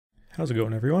How's it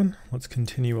going, everyone? Let's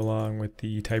continue along with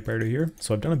the typewriter here.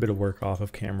 So I've done a bit of work off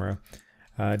of camera.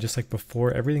 Just like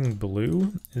before, everything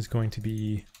blue is going to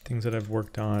be things that I've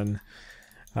worked on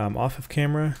off of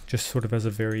camera, just sort of as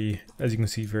a very, as you can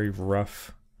see, very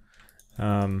rough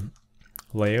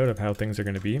layout of how things are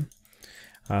going to be.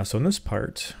 So in this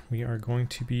part, we are going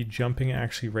to be jumping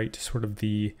actually right to sort of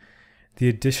the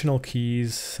additional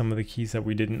keys, some of the keys that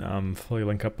we didn't fully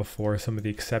link up before, some of the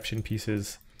exception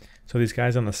pieces. So these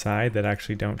guys on the side that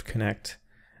actually don't connect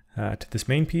to this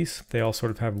main piece, they all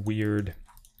sort of have weird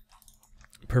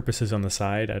purposes on the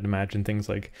side. I'd imagine things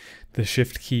like the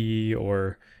shift key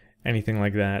or anything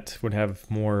like that would have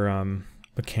more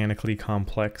mechanically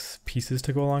complex pieces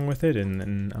to go along with it,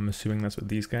 and I'm assuming that's what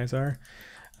these guys are.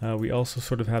 We also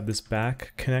sort of have this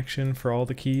back connection for all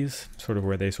the keys, sort of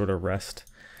where they sort of rest.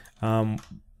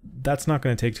 That's not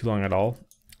going to take too long at all.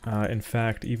 In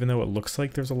fact, even though it looks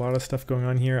like there's a lot of stuff going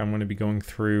on here, I'm going to be going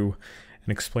through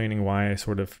and explaining why I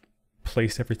sort of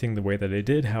placed everything the way that I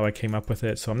did, how I came up with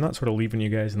it. So I'm not sort of leaving you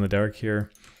guys in the dark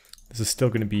here. This is still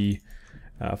going to be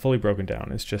fully broken down.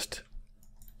 It's just,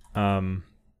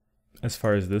 as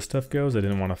far as this stuff goes, I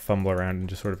didn't want to fumble around and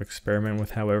just sort of experiment with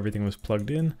how everything was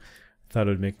plugged in. I thought it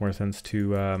would make more sense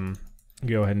to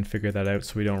go ahead and figure that out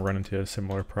so we don't run into a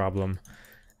similar problem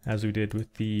as we did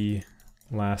with the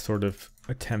last sort of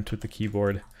attempt with the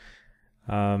keyboard.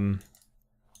 But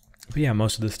yeah,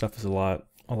 most of this stuff is a lot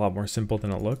more simple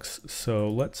than it looks. So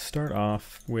let's start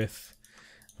off with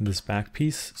this back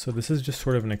piece. So this is just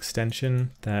sort of an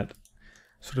extension that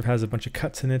sort of has a bunch of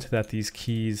cuts in it that these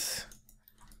keys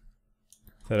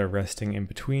that are resting in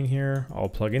between here all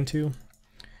plug into.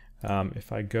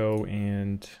 If I go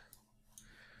and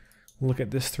look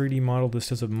at this 3D model, this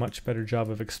does a much better job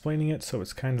of explaining it. So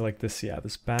it's kind of like this, yeah,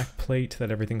 this back plate that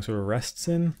everything sort of rests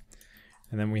in.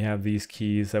 And then we have these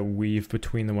keys that weave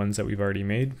between the ones that we've already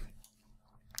made.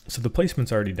 So the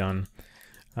placement's already done.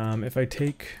 If I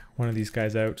take one of these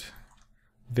guys out,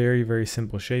 very, very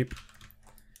simple shape.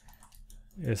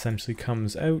 It essentially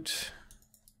comes out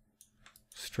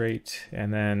straight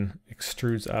and then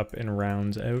extrudes up and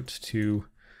rounds out to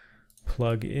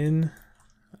plug in.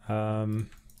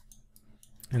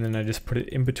 And then I just put it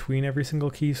in between every single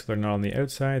key, so they're not on the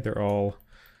outside, they're all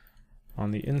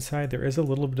on the inside. There is a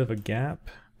little bit of a gap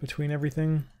between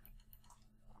everything.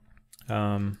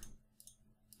 That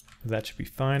should be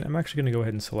fine. I'm actually going to go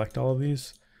ahead and select all of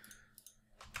these,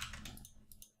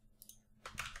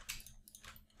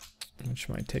 which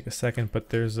might take a second,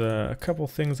 but there's a couple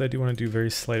things I do want to do very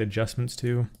slight adjustments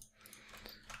to,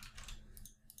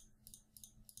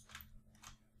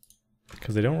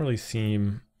 because they don't really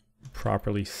seem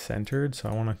properly centered, so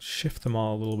I want to shift them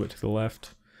all a little bit to the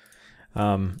left.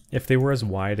 If they were as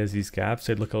wide as these gaps,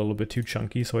 they'd look a little bit too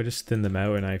chunky, so I just thinned them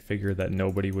out, and I figured that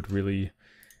nobody would really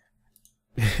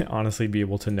honestly be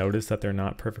able to notice that they're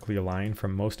not perfectly aligned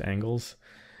from most angles.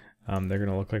 They're going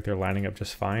to look like they're lining up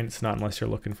just fine. It's not unless you're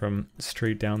looking from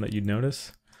straight down that you'd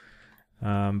notice.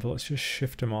 But let's just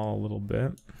shift them all a little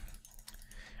bit.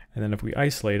 And then if we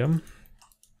isolate them,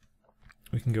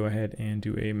 we can go ahead and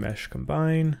do a mesh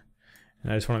combine.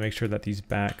 And I just want to make sure that these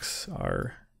backs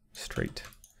are straight.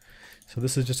 So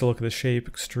this is just a look at the shape,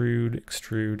 extrude,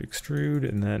 extrude, extrude,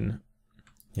 and then,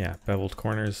 yeah, beveled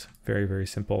corners, very, very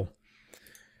simple.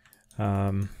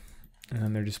 And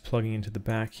they're just plugging into the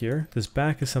back here. This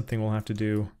back is something we'll have to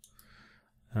do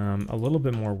a little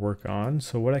bit more work on.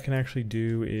 So what I can actually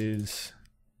do is,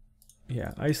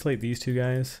 yeah, isolate these two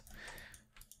guys.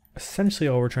 Essentially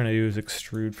all we're trying to do is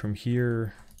extrude from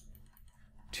here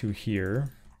to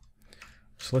here.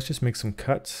 So let's just make some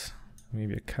cuts.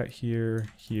 Maybe a cut here,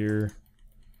 here,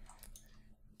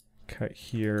 cut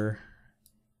here,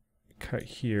 cut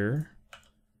here.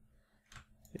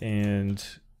 And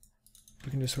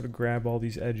we can just sort of grab all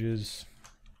these edges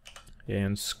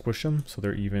and squish them so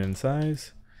they're even in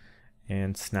size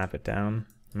and snap it down.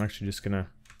 I'm actually just gonna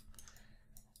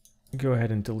go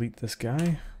ahead and delete this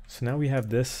guy. So now we have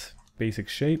this basic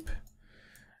shape.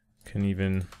 Can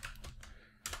even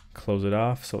close it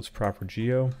off so it's proper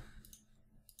geo.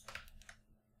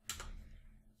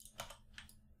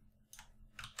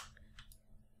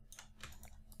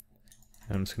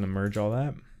 And I'm just going to merge all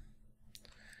that.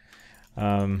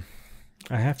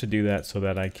 I have to do that so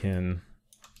that I can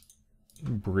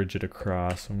bridge it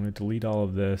across. So I'm going to delete all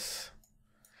of this,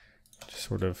 just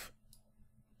sort of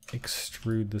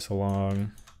extrude this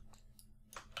along.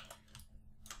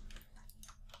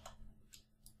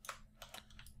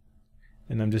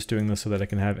 And I'm just doing this so that I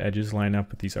can have edges line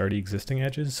up with these already existing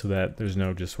edges so that there's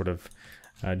no just sort of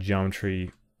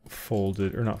geometry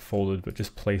folded, or not folded, but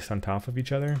just placed on top of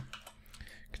each other.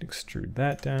 Can extrude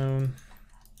that down.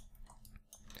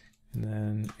 and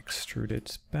then extrude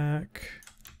it back.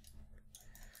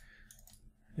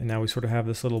 And now we sort of have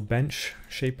this little bench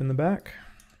shape in the back.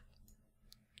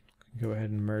 Go ahead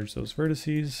and merge those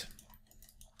vertices.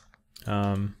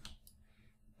 I'm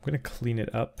going to clean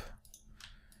it up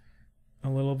a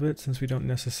little bit since we don't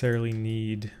necessarily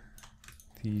need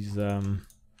these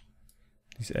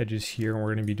edges here, and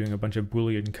we're going to be doing a bunch of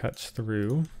Boolean cuts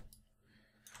through.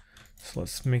 So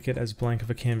let's make it as blank of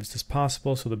a canvas as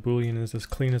possible so the Boolean is as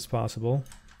clean as possible.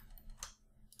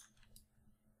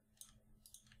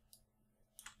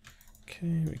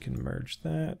 Okay, we can merge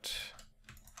that.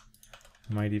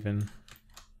 Might even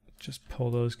just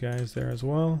pull those guys there as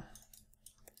well.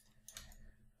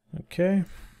 Okay.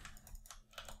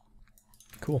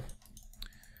 Cool.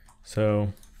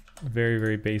 So very,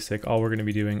 very basic. All we're going to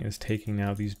be doing is taking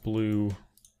now these blue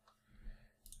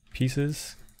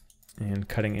pieces and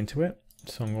cutting into it.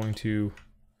 So I'm going to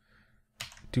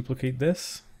duplicate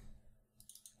this.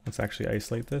 Let's actually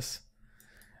isolate this.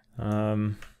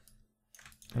 And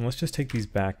let's just take these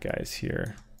back guys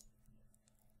here.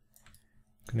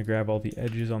 I'm going to grab all the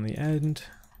edges on the end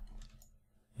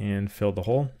and fill the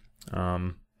hole.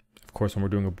 Of course, when we're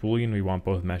doing a Boolean, we want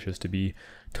both meshes to be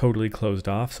totally closed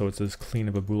off, so it's as clean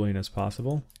of a Boolean as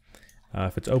possible.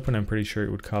 If it's open, I'm pretty sure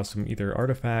it would cause some either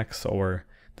artifacts or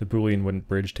the Boolean wouldn't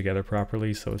bridge together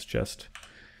properly, so it's just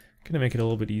going to make it a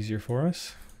little bit easier for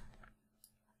us.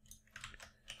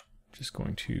 Just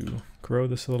going to grow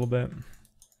this a little bit.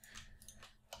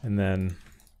 And then,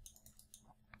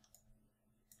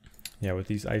 yeah, with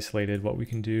these isolated, what we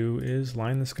can do is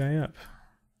line this guy up.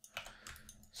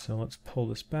 So let's pull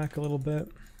this back a little bit.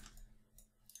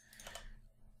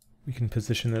 We can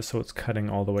position this so it's cutting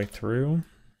all the way through.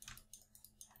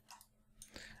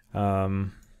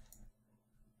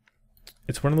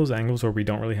 It's one of those angles where we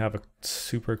don't really have a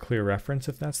super clear reference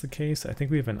if that's the case. I think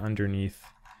we have an underneath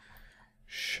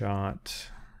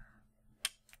shot.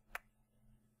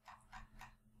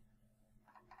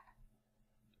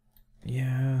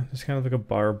 Yeah, there's kind of like a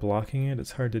bar blocking it.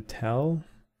 It's hard to tell.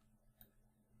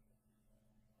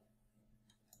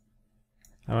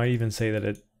 I might even say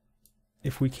that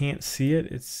if we can't see it,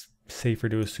 it's safer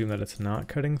to assume that it's not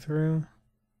cutting through.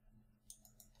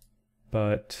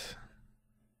 But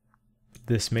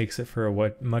this makes it for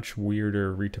a much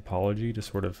weirder retopology to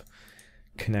sort of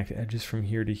connect edges from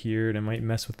here to here, and it might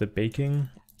mess with the baking.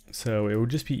 So it would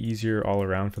just be easier all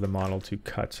around for the model to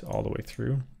cut all the way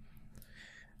through.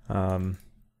 So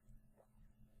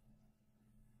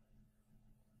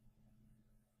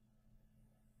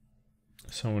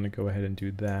I'm going to go ahead and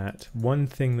do that. One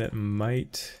thing that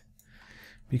might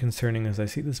be concerning is I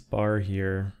see this bar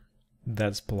here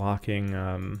that's blocking...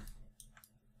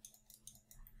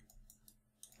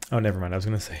 Oh, never mind. I was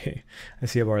going to say I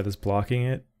see a bar that's blocking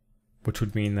it, which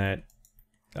would mean that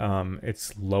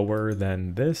it's lower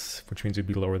than this, which means it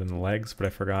would be lower than the legs, but I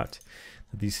forgot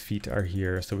that these feet are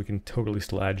here, so we can totally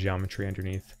still add geometry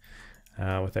underneath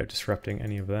without disrupting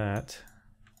any of that.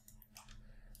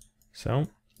 So,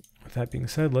 with that being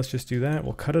said, let's just do that.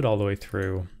 We'll cut it all the way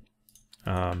through,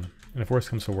 and if worse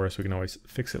comes to worse, we can always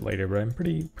fix it later, but I'm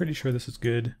pretty sure this is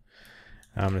good.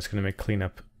 It's going to make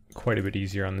cleanup quite a bit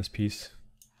easier on this piece.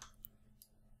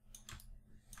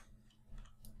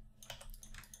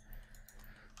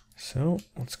 So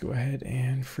let's go ahead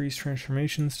and freeze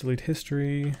transformations, delete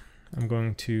history. I'm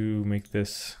going to make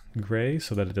this gray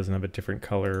so that it doesn't have a different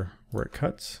color where it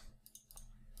cuts.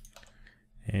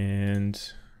 And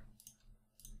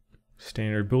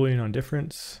standard Boolean on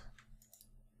difference.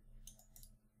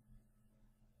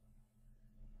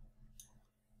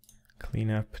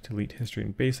 Clean up, delete history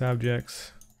and base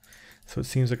objects. So it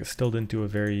seems like it still didn't do a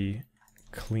very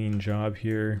clean job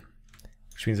here,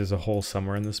 which means there's a hole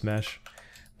somewhere in this mesh.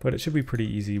 But it should be pretty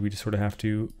easy. We just sort of have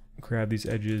to grab these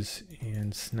edges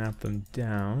and snap them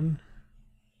down.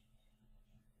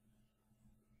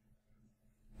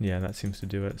 Yeah, that seems to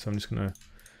do it. So I'm just going to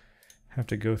have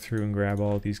to go through and grab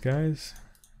all of these guys.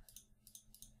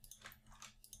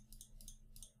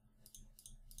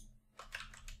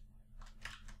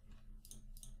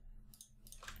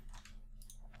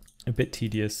 A bit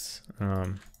tedious.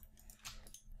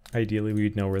 Ideally,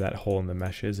 we'd know where that hole in the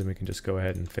mesh is and we can just go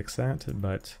ahead and fix that.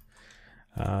 But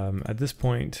at this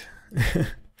point,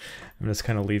 I'm just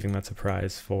kind of leaving that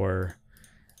surprise for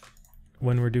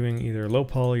when we're doing either low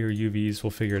poly or UVs.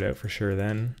 We'll figure it out for sure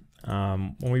then.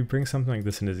 When we bring something like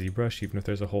this into Zbrush, even if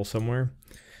there's a hole somewhere,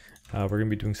 we're going to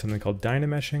be doing something called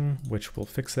dynameshing, which will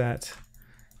fix that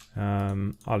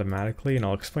automatically. And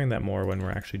I'll explain that more when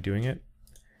we're actually doing it,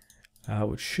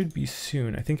 which should be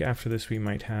soon. I think after this we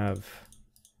might have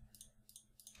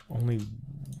only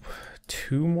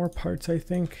 2 more parts, I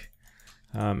think.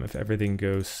 if everything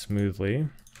goes smoothly.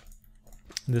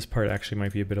 This part actually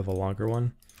might be a bit of a longer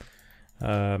one.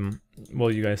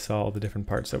 Well, you guys saw all the different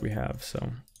parts that we have,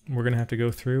 so we're gonna have to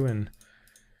go through and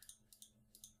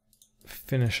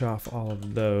finish off all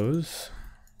of those.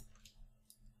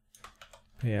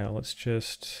 Yeah, let's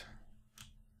just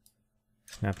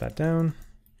snap that down.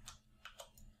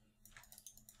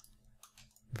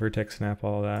 Vertex snap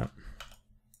all of that.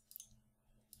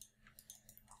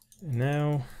 And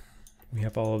now we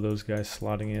have all of those guys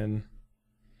slotting in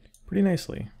pretty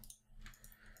nicely.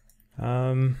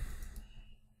 I'm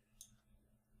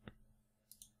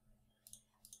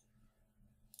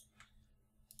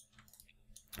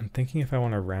thinking if I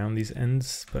want to round these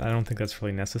ends, but I don't think that's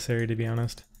really necessary, to be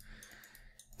honest.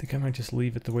 I think I might just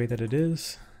leave it the way that it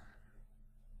is.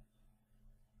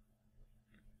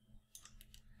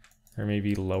 Or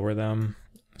maybe lower them,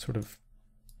 sort of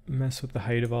mess with the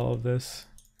height of all of this.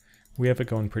 We have it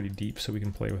going pretty deep, so we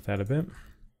can play with that a bit.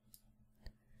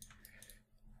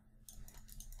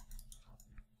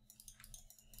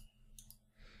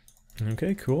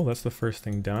 Okay, cool, that's the first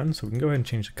thing done, so we can go ahead and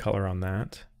change the color on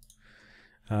that.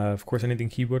 Of course, anything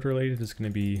keyboard related is going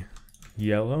to be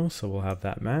yellow, so we'll have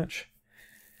that match.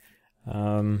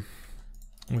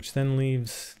 Which then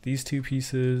leaves these two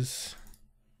pieces,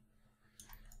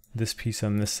 this piece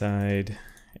on this side,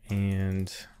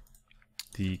 and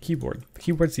the keyboard. The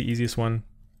keyboard's the easiest one,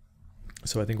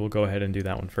 so I think we'll go ahead and do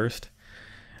that one first.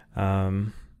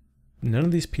 None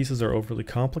of these pieces are overly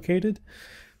complicated,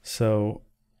 so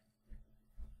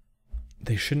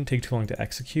they shouldn't take too long to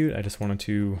execute. I just wanted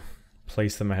to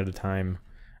place them ahead of time,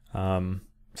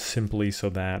 simply so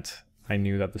that I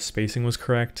knew that the spacing was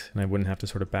correct and I wouldn't have to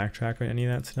sort of backtrack on any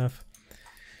of that stuff.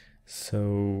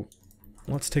 So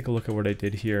let's take a look at what I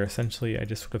did here. Essentially, I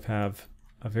just sort of have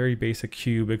a very basic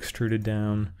cube extruded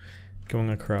down, going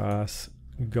across,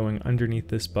 going underneath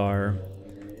this bar,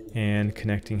 and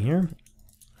connecting here.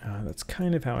 That's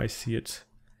kind of how I see it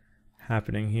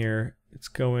happening here. It's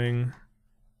going,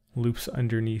 loops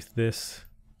underneath this,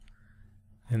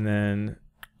 and then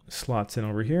slots in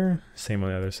over here. Same on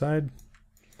the other side.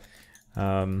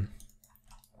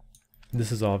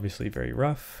 This is obviously very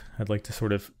rough. I'd like to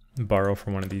sort of borrow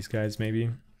from one of these guys maybe,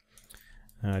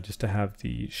 just to have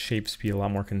the shapes be a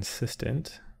lot more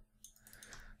consistent.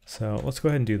 So let's go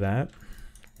ahead and do that.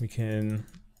 We can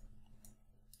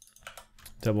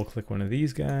double click one of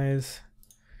these guys.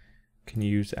 Can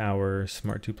use our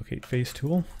Smart Duplicate Face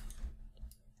tool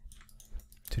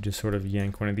to just sort of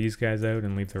yank one of these guys out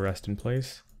and leave the rest in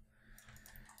place.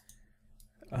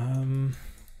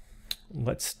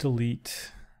 Let's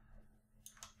delete,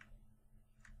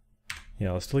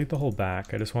 let's delete the whole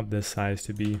back. I just want this size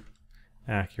to be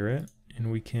accurate, and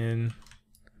we can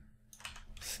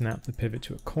snap the pivot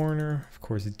to a corner. Of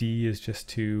course, D is just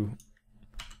to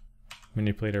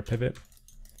manipulate our pivot.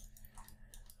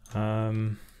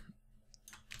 I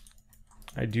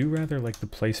do rather like the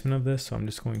placement of this, so I'm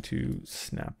just going to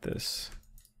snap this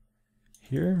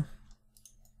here.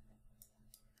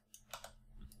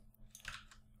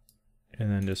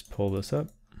 And then just pull this up.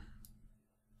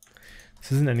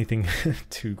 This isn't anything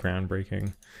too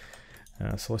groundbreaking.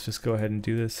 So let's just go ahead and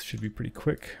do this. Should be pretty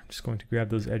quick. I'm just going to grab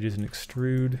those edges and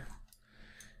extrude.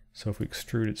 So if we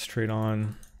extrude it straight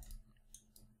on,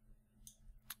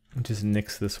 just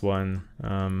nix this one.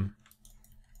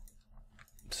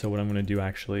 So what I'm going to do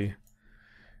actually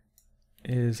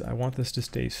is I want this to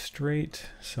stay straight.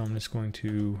 So I'm just going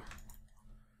to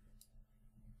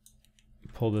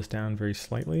pull this down very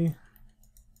slightly.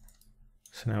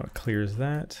 So now it clears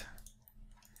that.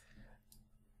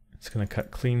 It's going to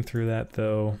cut clean through that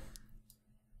though,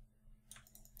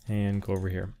 and go over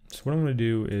here. So what I'm going to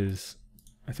do is,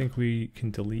 I think we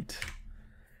can delete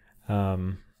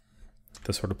the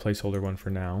sort of placeholder one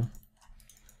for now.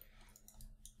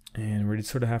 And we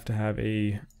sort of have to have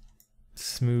a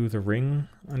smooth ring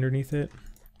underneath it.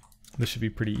 This should be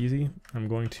pretty easy. I'm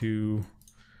going to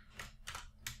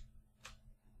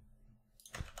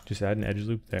just add an edge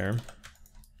loop there.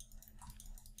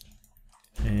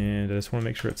 And I just want to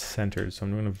make sure it's centered. So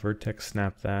I'm going to vertex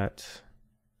snap that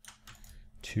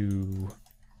to,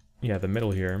 the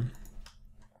middle here.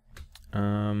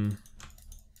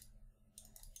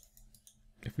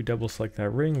 If we double select that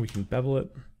ring, we can bevel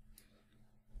it.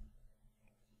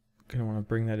 Gonna want to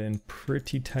bring that in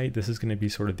pretty tight. This is going to be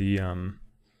sort of the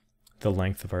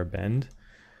length of our bend.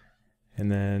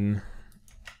 And then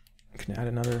I can add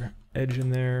another edge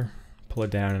in there, pull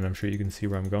it down, and I'm sure you can see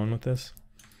where I'm going with this.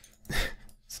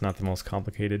 It's not the most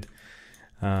complicated.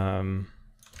 But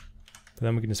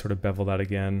then we can just sort of bevel that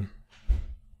again.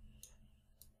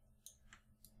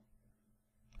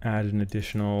 Add an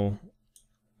additional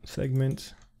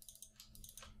segment.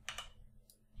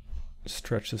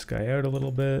 Stretch this guy out a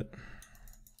little bit.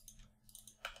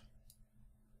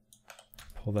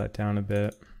 Pull that down a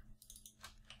bit.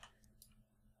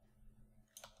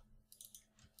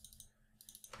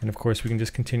 And of course we can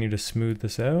just continue to smooth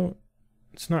this out.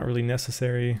 It's not really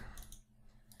necessary.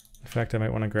 In fact, I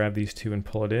might want to grab these two and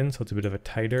pull it in so it's a bit of a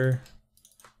tighter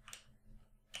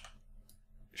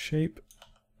shape.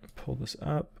 Pull this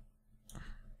up.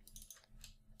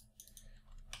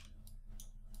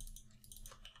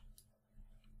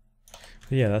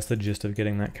 But yeah, that's the gist of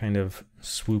getting that kind of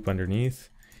swoop underneath.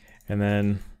 And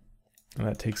then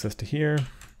that takes us to here.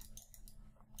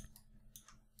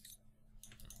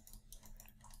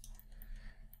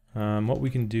 What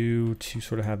we can do to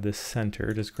sort of have this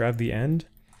centered is grab the end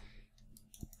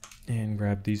and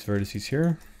grab these vertices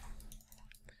here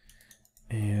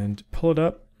and pull it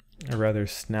up, or rather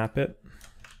snap it.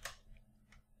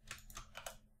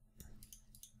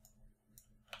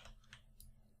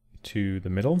 To the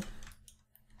middle.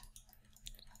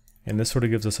 And this sort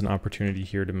of gives us an opportunity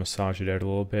here to massage it out a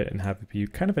little bit and have it be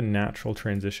kind of a natural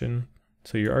transition.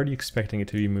 So you're already expecting it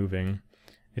to be moving.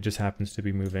 It just happens to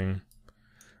be moving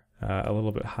a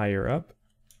little bit higher up.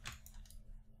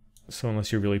 So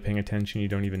unless you're really paying attention, you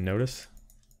don't even notice.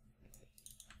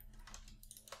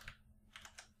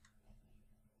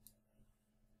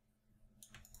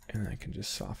 And I can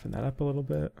just soften that up a little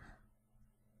bit.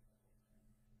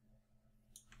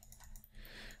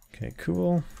 Okay,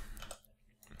 cool.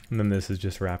 And then this is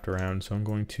just wrapped around, so I'm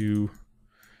going to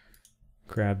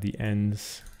grab the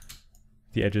ends,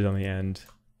 the edges on the end,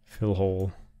 fill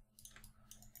hole.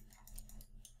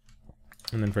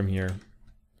 And then from here,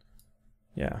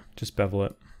 yeah, just bevel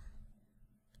it.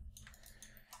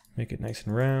 Make it nice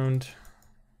and round.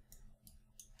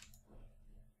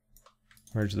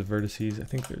 Merge the vertices. I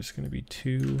think there's going to be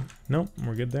two. Nope,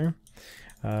 we're good there.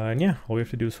 And yeah, all we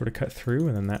have to do is sort of cut through,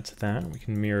 and then that's that. We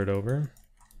can mirror it over.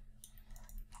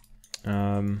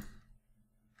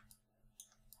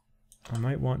 I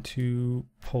might want to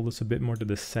pull this a bit more to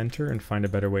the center and find a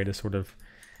better way to sort of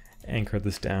anchor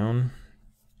this down.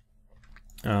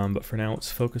 But for now,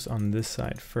 let's focus on this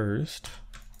side first.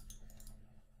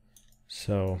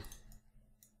 So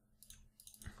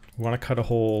we want to cut a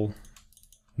hole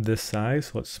this size.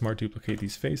 So let's smart duplicate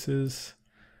these faces.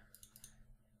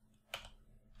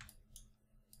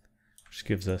 Which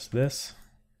gives us this.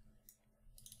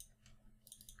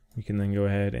 We can then go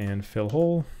ahead and fill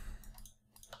hole.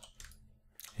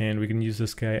 And we can use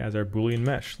this guy as our Boolean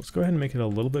mesh. Let's go ahead and make it a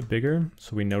little bit bigger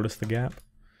so we notice the gap.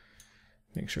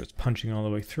 Make sure it's punching all the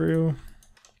way through.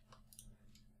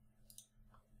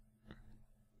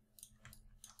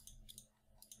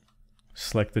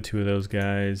 Select the two of those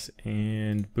guys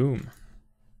and boom.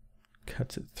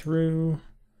 Cuts it through.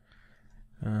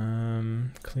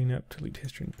 Clean up, delete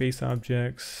history and base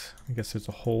objects. I guess there's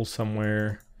a hole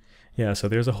somewhere. Yeah, so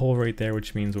there's a hole right there,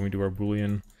 which means when we do our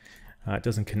Boolean, it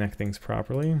doesn't connect things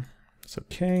properly. It's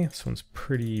okay. This one's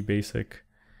pretty basic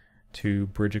to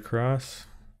bridge across.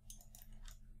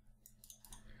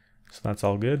 So that's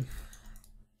all good.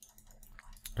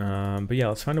 But yeah,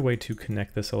 let's find a way to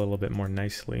connect this a little bit more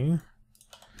nicely.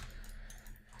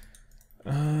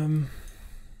 I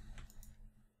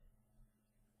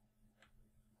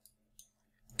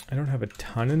don't have a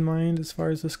ton in mind as far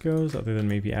as this goes, other than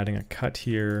maybe adding a cut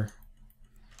here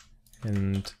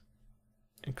and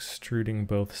extruding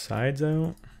both sides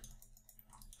out.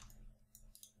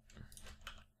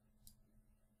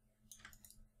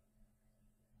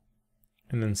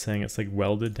 And then saying it's like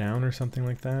welded down or something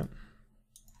like that.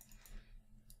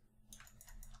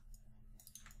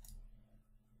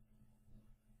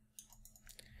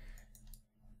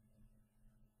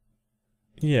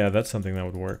 Yeah, that's something that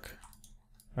would work.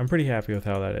 I'm pretty happy with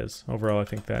how that is. Overall, I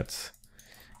think that's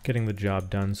getting the job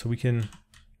done. So we can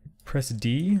press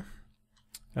D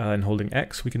and holding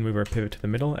X, we can move our pivot to the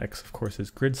middle. X, of course, is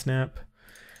grid snap,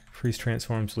 freeze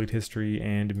transforms, delete history,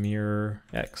 and mirror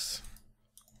X.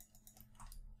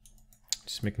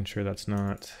 Just making sure that's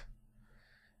not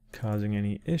causing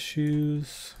any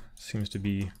issues. Seems to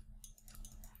be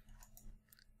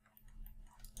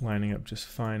lining up just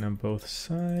fine on both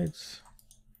sides.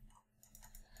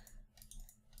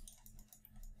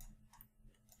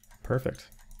 Perfect.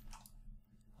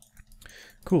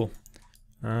 Cool.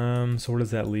 So what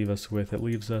does that leave us with? It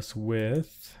leaves us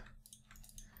with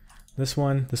this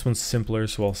one. This one's simpler,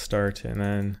 so I'll start, and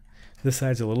then this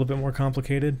side's a little bit more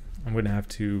complicated. I'm going to have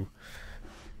to,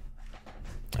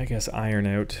 I guess, iron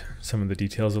out some of the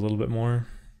details a little bit more.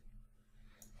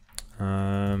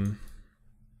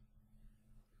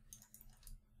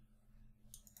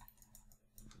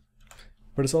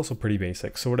 but it's also pretty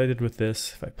basic. So what I did with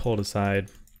this, if I pull it aside,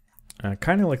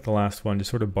 kind of like the last one, just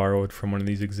sort of borrowed from one of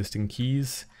these existing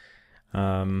keys.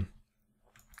 Had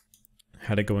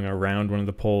it going around one of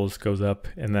the poles, goes up,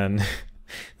 and then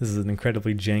this is an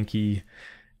incredibly janky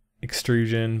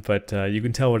extrusion, but you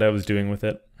can tell what I was doing with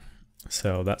it.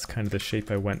 So that's kind of the shape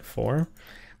I went for.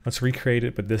 Let's recreate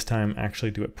it, but this time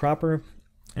actually do it proper.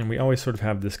 And we always sort of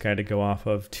have this guy to go off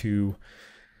of to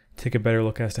take a better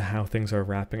look as to how things are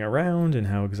wrapping around and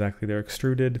how exactly they're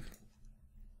extruded.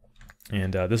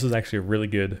 And this is actually a really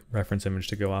good reference image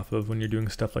to go off of when you're doing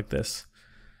stuff like this.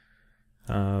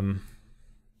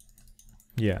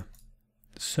 Yeah,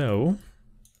 so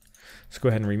let's go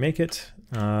ahead and remake it.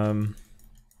 So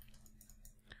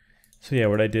yeah,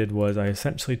 what I did was I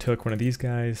essentially took one of these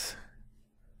guys,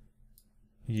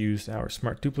 used our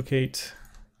smart duplicate,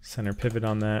 center pivot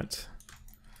on that,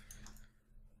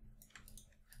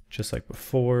 just like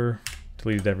before,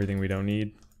 deleted everything we don't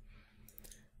need.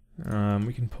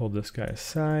 We can pull this guy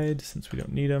aside since we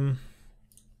don't need him.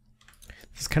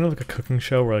 This is kind of like a cooking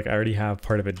show where like I already have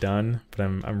part of it done, but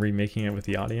I'm remaking it with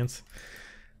the audience.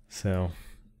 So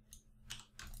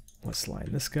let's line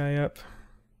this guy up.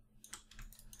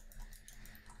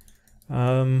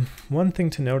 One thing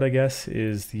to note, I guess,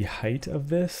 is the height of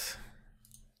this.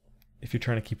 If you're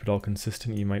trying to keep it all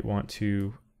consistent, you might want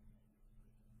to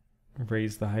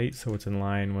raise the height so it's in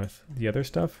line with the other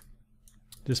stuff.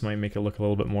 This might make it look a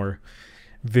little bit more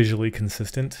visually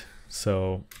consistent.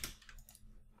 So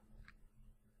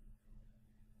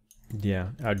yeah,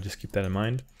 I'd just keep that in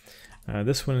mind.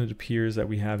 This one, it appears that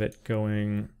we have it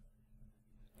going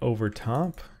over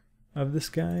top of this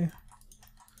guy.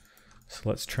 So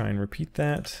let's try and repeat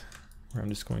that, where I'm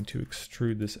just going to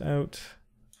extrude this out.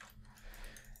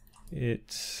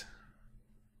 It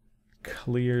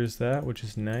clears that, which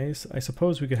is nice. I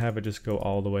suppose we could have it just go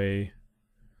all the way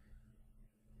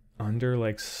under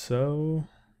like so.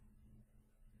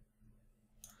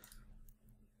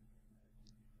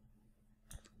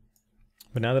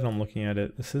 But now that I'm looking at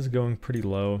it, this is going pretty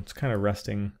low. It's kind of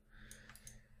resting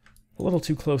a little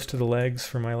too close to the legs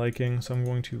for my liking, so I'm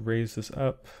going to raise this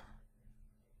up.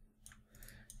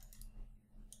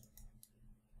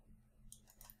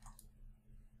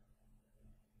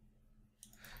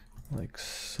 Like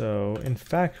so. In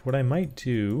fact, what I might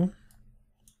do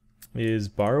is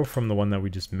borrow from the one that we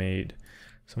just made.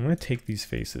 So I'm going to take these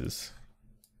faces.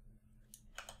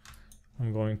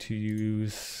 I'm going to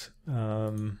use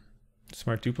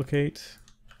smart duplicate,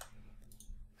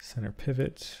 center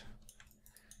pivot,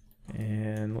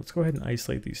 and let's go ahead and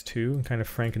isolate these two and kind of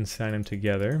Frankenstein them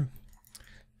together.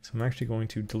 So I'm actually going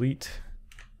to delete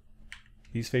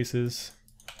these faces.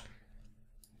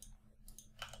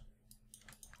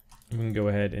 We can go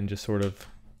ahead and just sort of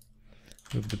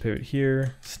move the pivot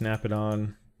here, snap it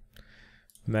on,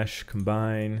 mesh,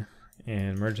 combine,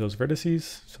 and merge those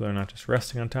vertices so they're not just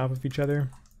resting on top of each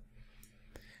other.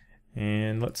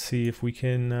 And let's see if we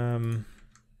can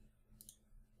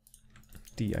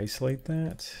de-isolate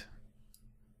that.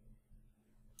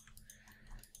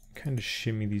 Kind of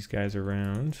shimmy these guys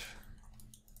around.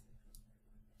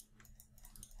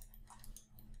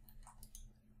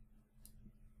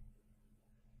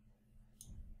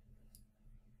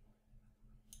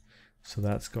 So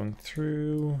that's going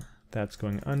through, that's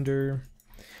going under.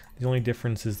 The only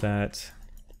difference is that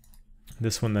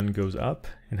this one then goes up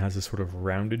and has this sort of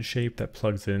rounded shape that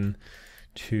plugs in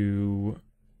to,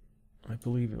 I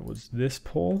believe it was this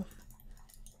pole.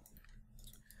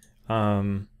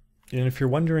 And if you're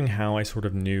wondering how I sort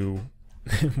of knew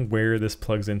where this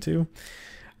plugs into,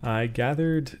 I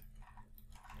gathered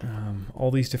all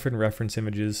these different reference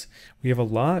images. We have a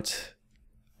lot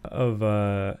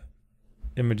of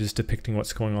images depicting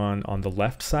what's going on the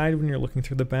left side when you're looking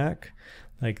through the back,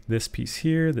 like this piece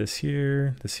here, this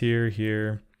here, this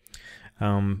here.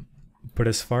 But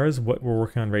as far as what we're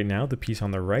working on right now, the piece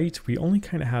on the right, we only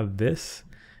kind of have this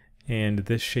and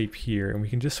this shape here, and we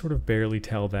can just sort of barely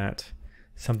tell that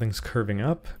something's curving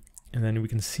up, and then we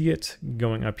can see it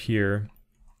going up here,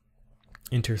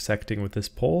 intersecting with this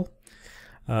pole.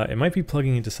 It might be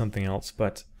plugging into something else,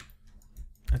 but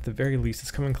at the very least,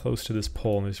 it's coming close to this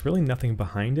pole, and there's really nothing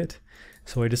behind it.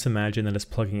 So I just imagine that it's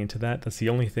plugging into that. That's the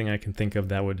only thing I can think of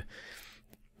that would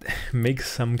make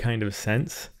some kind of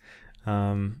sense.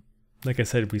 Like I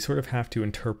said, we sort of have to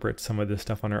interpret some of this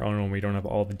stuff on our own when we don't have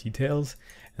all the details,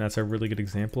 and that's a really good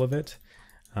example of it.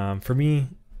 For me,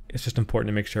 it's just important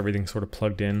to make sure everything's sort of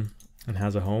plugged in and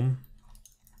has a home.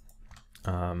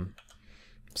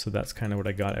 So that's kind of what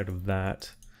I got out of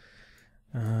that.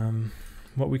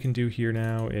 What we can do here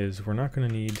now is we're not going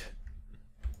to need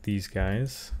these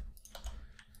guys,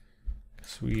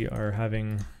 so we are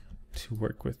having to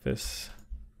work with this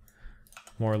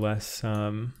more or less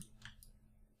in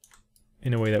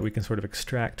a way that we can sort of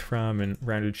extract from, and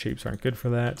rounded shapes aren't good for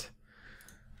that.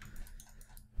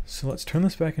 So let's turn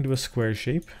this back into a square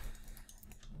shape.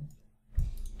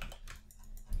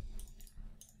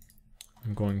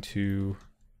 I'm going to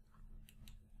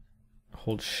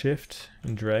hold shift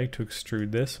and drag to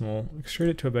extrude this, and we'll extrude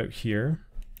it to about here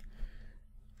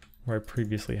where I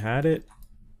previously had it.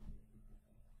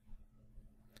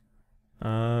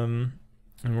 And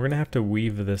we're gonna have to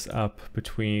weave this up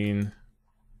between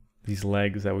these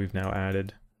legs that we've now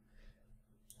added,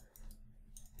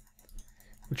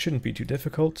 which shouldn't be too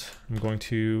difficult. I'm going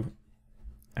to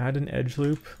add an edge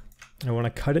loop. I want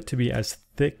to cut it to be as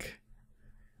thick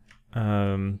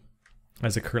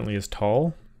as it currently is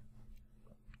tall,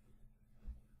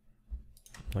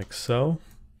 like so.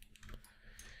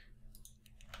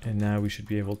 And now we should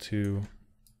be able to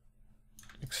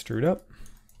extrude up.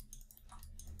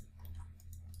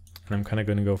 And I'm kind of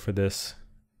going to go for this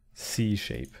C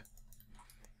shape.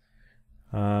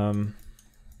 Oh.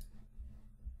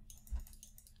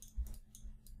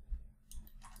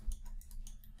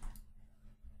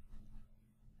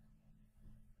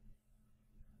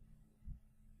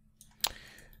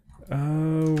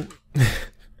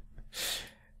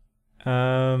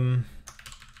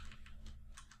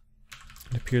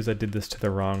 It appears I did this to the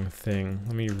wrong thing.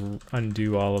 Let me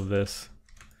undo all of this.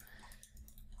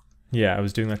 Yeah, I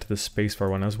was doing that to the spacebar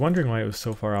one. I was wondering why it was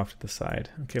so far off to the side.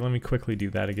 Okay, let me quickly do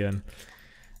that again.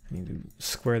 I need to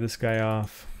square this guy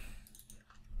off.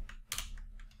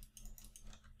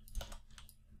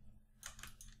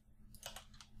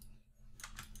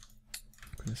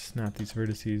 I'm gonna snap these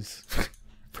vertices.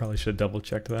 Probably should have double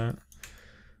checked that.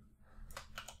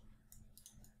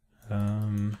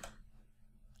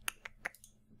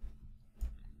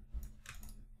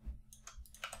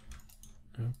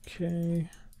 Okay.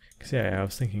 Cause yeah, I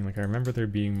was thinking, like, I remember there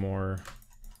being more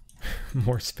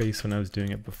space when I was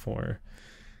doing it before.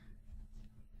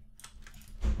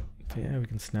 But yeah, we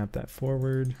can snap that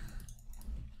forward.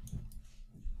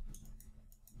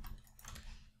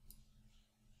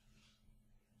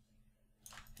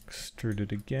 Extrude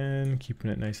it again,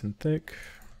 keeping it nice and thick.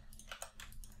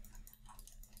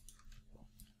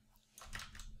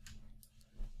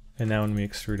 And now when we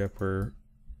extrude up, we're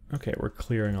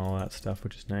clearing all that stuff,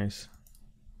 which is nice.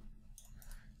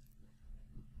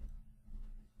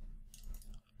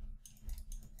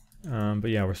 But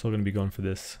yeah, we're still going to be going for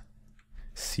this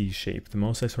C shape. The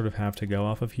most I sort of have to go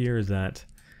off of here is that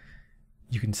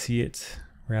you can see it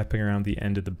wrapping around the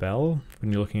end of the bell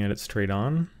when you're looking at it straight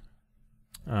on,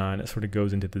 and it sort of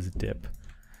goes into this dip.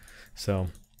 So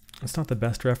it's not the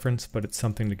best reference, but it's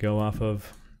something to go off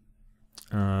of.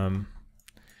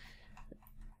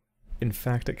 In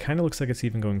fact, it kind of looks like it's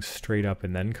even going straight up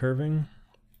and then curving.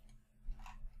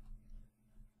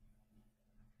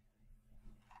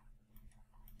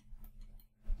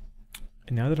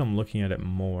 And now that I'm looking at it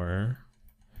more,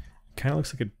 it kind of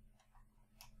looks like it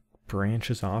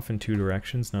branches off in two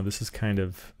directions. Now this is kind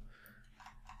of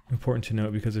important to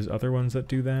note because there's other ones that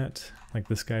do that. Like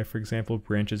this guy, for example,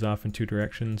 branches off in two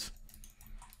directions.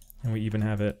 And we even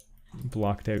have it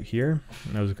blocked out here.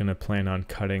 And I was going to plan on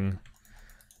cutting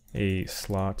a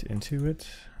slot into it.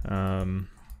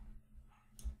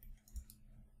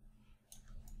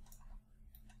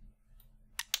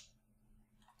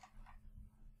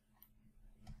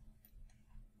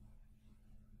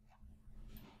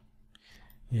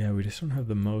 Yeah, we just don't have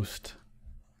the most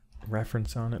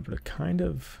reference on it, but it kind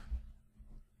of...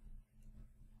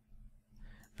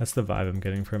 That's the vibe I'm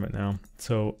getting from it now.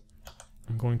 So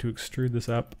I'm going to extrude this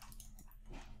up.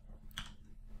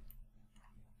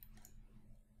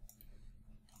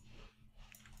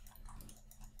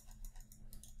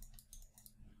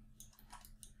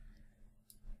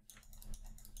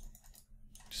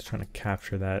 Just trying to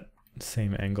capture that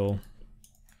same angle.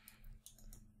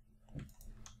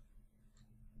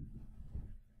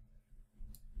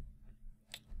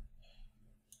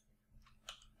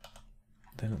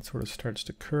 Then it sort of starts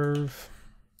to curve.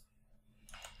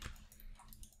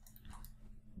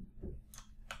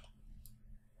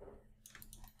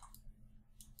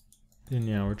 And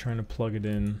yeah, we're trying to plug it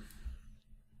in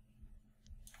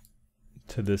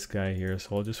to this guy here.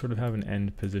 So I'll just sort of have an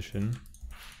end position.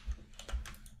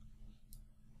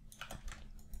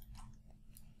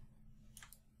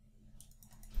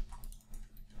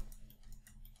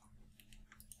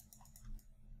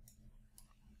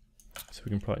 So we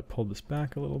can probably pull this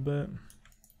back a little bit,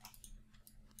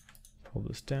 pull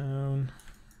this down.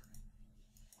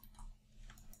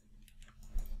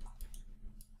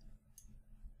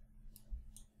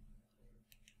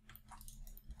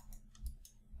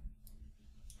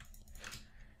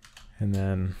 And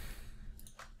then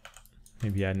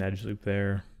maybe add an edge loop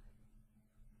there.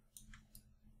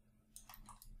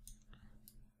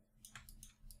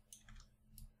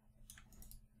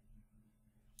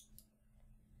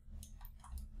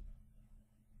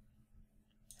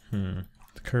 The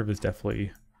curve is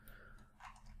definitely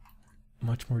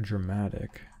much more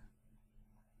dramatic.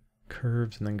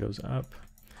 Curves and then goes up.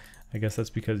 I guess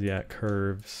that's because, yeah, it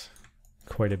curves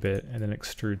quite a bit and then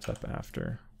extrudes up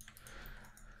after.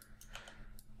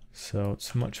 So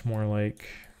it's much more like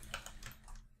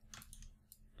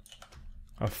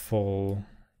a full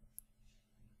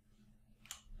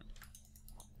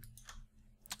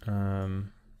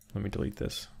let me delete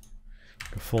this.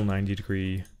 A full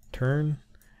 90-degree turn,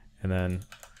 and then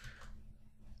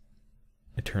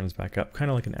it turns back up,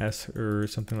 kind of like an S or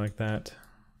something like that.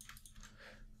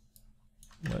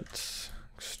 Let's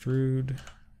extrude,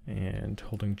 and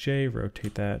holding J,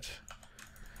 rotate that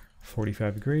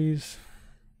 45 degrees.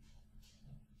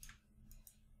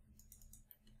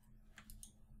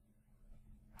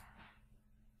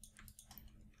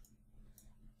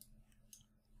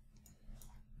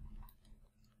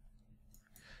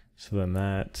 So then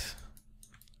that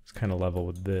is kind of level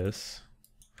with this.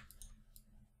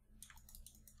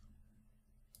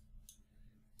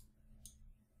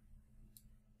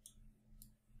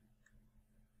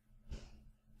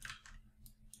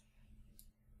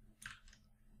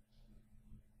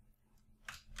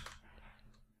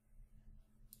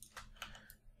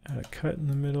 Add a cut in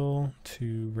the middle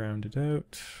to round it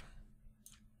out.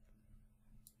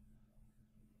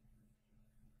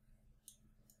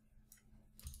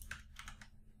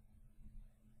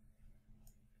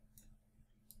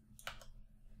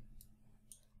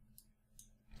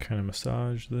 Kind of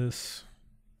massage this.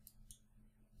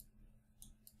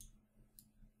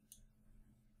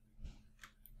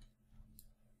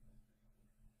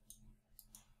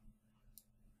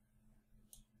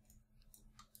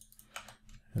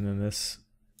 And then this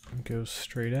goes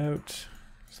straight out.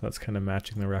 So that's kind of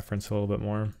matching the reference a little bit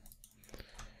more.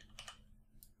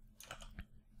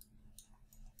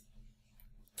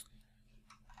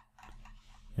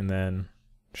 And then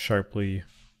sharply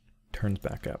turns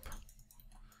back up.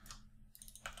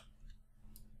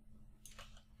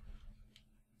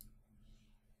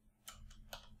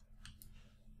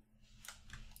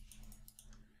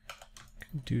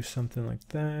 Do something like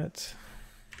that.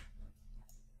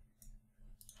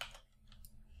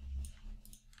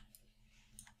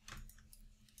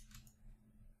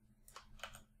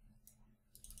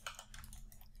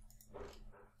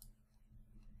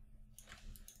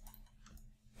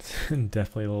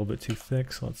 Definitely a little bit too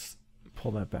thick, so let's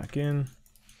pull that back in.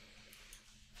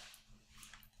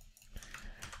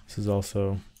 This is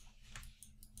also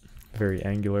very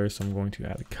angular, so I'm going to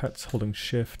add cuts holding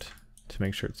shift to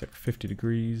make sure it's like 50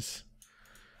 degrees,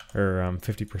 or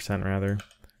 50% rather.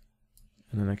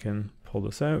 And then I can pull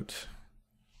this out.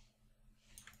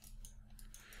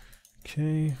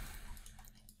 Okay.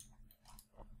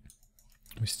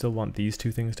 We still want these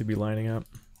two things to be lining up.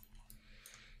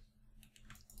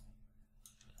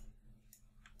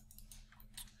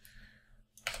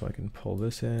 So I can pull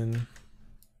this in.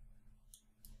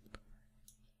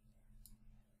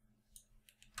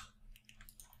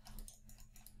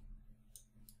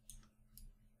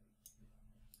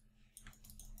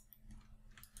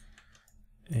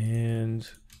 And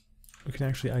we can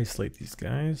actually isolate these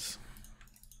guys.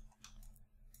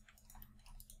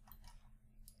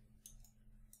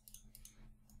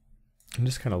 And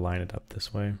just kind of line it up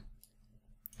this way.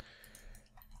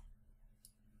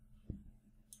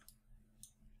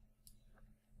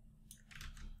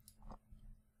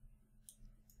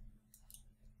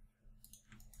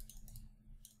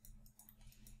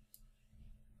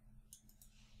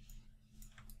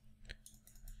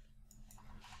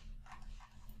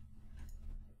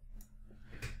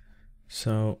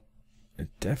 So it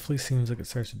definitely seems like it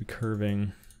starts to be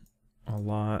curving a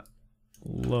lot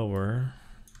lower.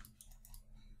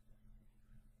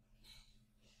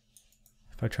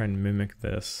 If I try and mimic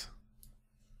this.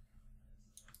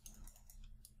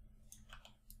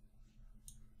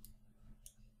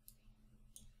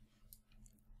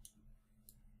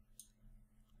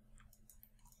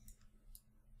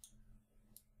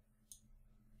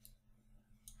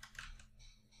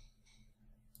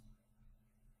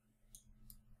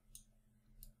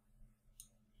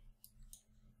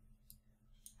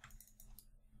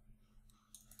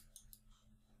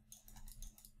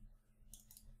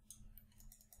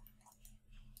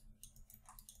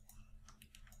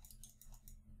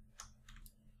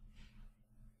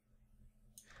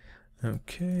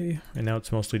 Okay, and now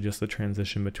it's mostly just the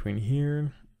transition between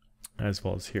here as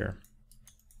well as here.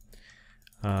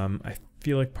 I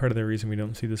feel like part of the reason we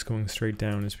don't see this going straight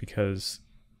down is because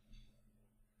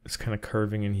it's kind of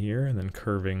curving in here and then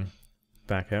curving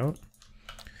back out.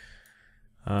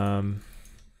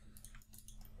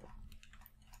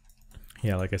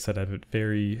 Yeah, like I said, I have it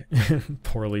very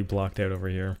poorly blocked out over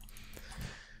here.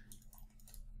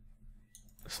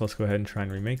 So let's go ahead and try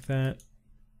and remake that.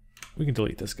 We can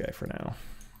delete this guy for now.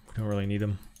 We don't really need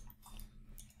him.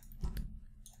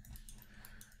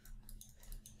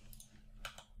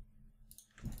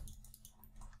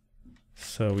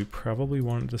 So we probably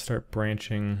wanted to start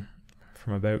branching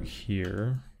from about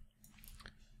here.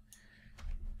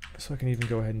 So I can even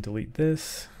go ahead and delete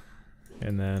this,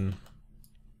 and then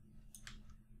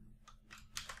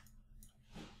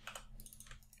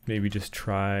maybe just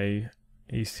try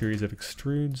a series of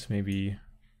extrudes, maybe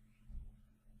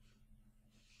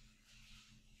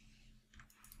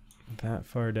that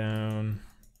far down,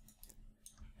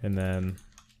 and then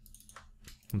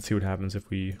let's see what happens if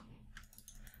we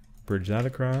bridge that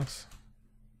across.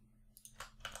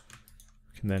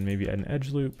 We can then maybe add an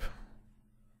edge loop,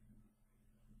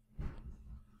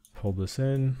 pull this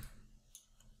in,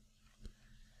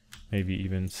 maybe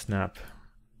even snap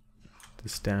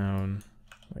this down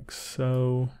like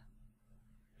so.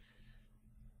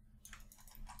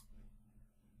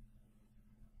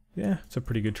 Yeah, it's a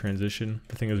pretty good transition.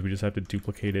 The thing is we just have to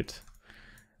duplicate it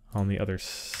on the other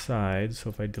side. So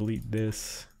if I delete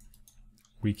this,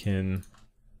 we can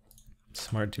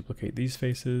smart duplicate these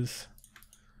faces.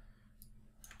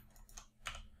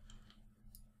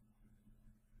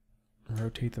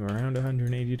 Rotate them around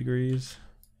 180 degrees.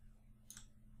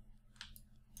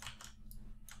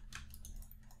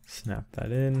 Snap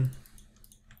that in.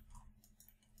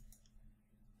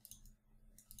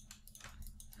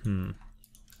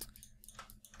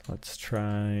 Let's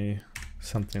try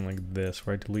something like this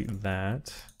where I delete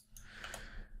that.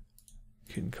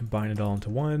 You can combine it all into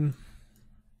one.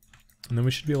 And then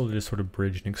we should be able to just sort of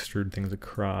bridge and extrude things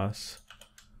across,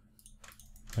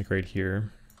 like right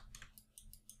here.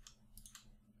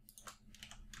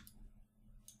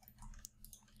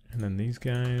 And then these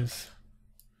guys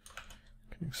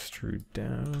can extrude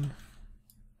down.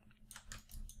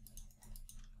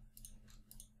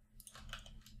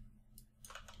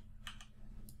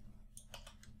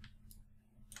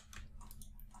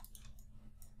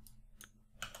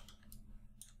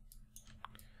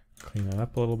 Clean that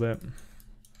up a little bit.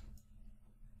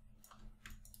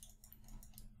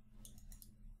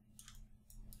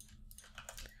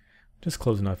 Just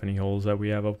closing off any holes that we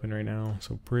have open right now.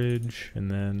 So bridge and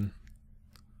then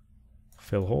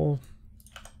fill hole.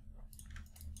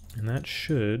 And that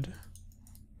should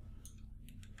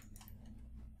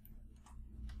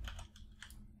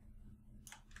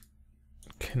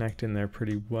connect in there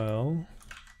pretty well.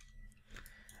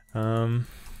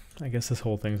 I guess this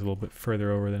whole thing's a little bit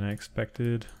further over than I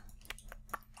expected.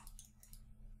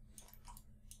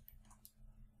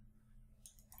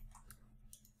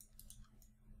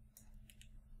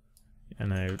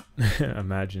 And I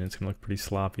imagine it's gonna look pretty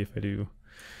sloppy if I do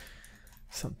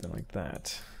something like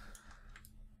that.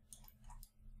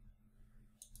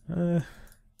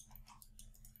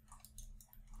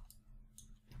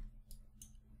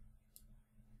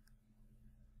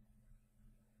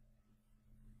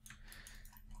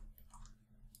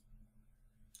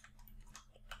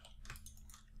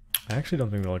 I actually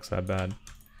don't think that looks that bad.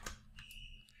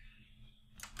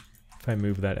 If I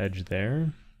move that edge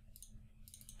there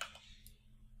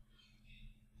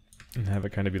and have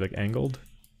it kind of be like angled,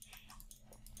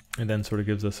 and then sort of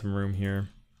gives us some room here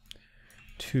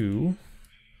to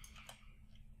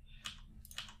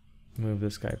move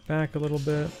this guy back a little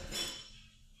bit.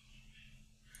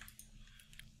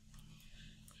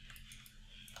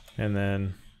 And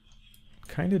then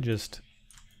kind of just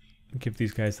give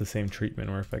these guys the same treatment,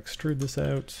 where if I extrude this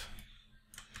out,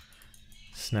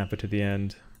 snap it to the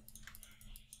end,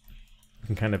 you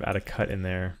can kind of add a cut in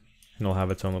there and it'll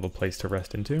have its own little place to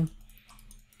rest into.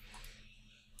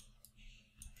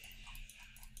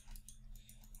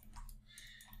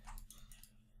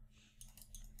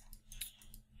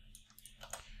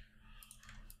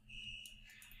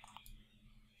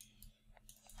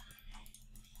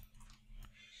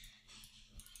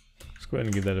 Go ahead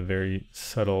and give that a very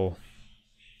subtle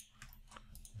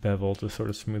bevel to sort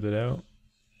of smooth it out.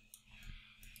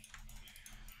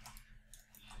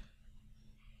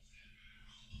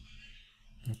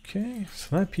 Okay,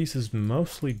 so that piece is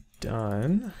mostly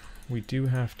done. We do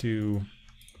have to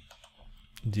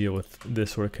deal with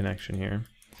this sort of connection here.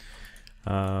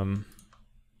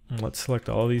 Let's select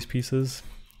all these pieces.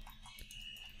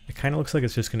 It kind of looks like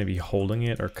it's just going to be holding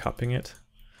it or cupping it.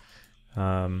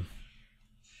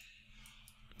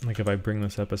 like if I bring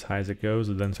this up as high as it goes,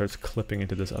 it then starts clipping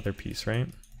into this other piece, right?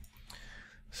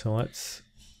 So let's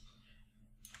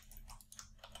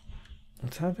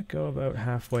have it go about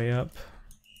halfway up.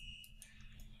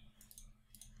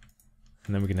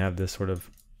 And then we can have this sort of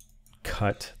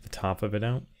cut the top of it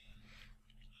out.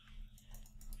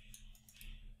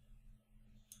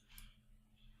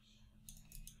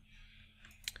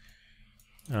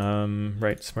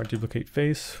 Right, smart duplicate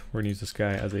face. We're gonna use this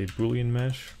guy as a Boolean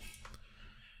mesh.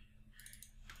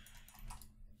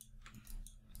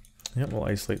 Yep, we'll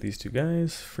isolate these two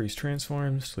guys, freeze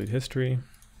transforms, delete history.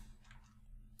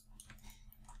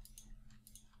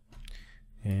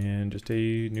 And just a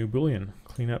new Boolean,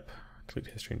 clean up,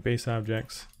 delete history and base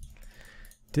objects.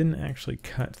 Didn't actually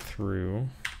cut through,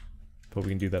 but we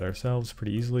can do that ourselves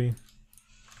pretty easily.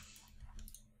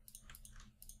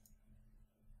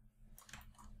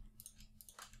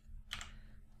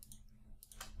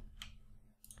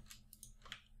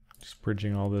 Just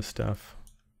bridging all this stuff.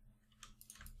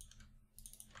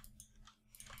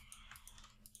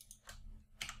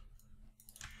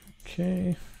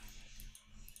 Okay.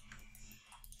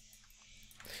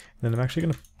 Then I'm actually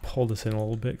going to pull this in a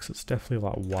little bit because it's definitely a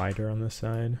lot wider on this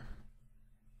side.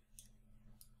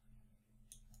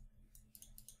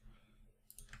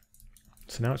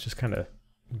 So now it's just kind of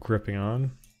gripping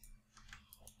on.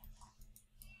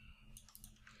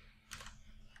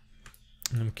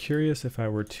 And I'm curious if I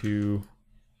were to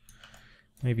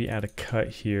maybe add a cut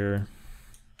here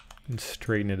and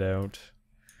straighten it out.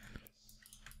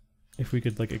 If we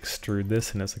could like extrude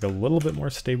this and it's like a little bit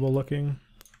more stable looking,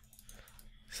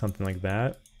 something like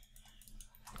that,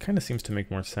 kind of seems to make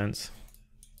more sense.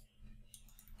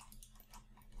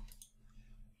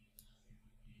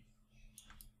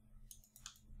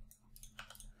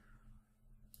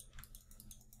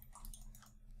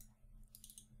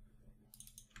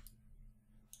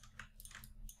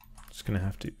 Just gonna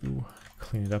have to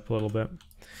clean it up a little bit.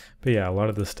 But yeah, a lot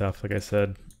of this stuff, like I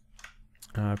said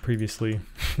previously,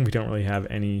 we don't really have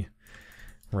any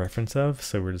reference of,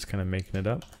 so we're just kind of making it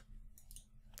up.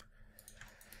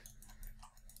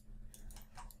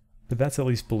 But that's at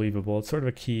least believable. It's sort of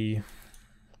a key,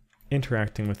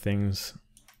 interacting with things,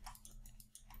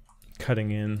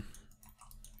 cutting in,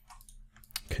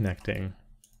 connecting.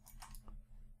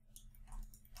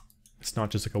 It's not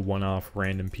just like a one-off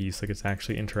random piece, like it's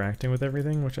actually interacting with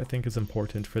everything, which I think is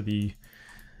important for the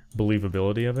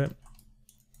believability of it.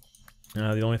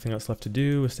 The only thing that's left to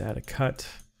do is to add a cut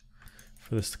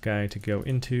for this guy to go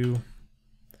into.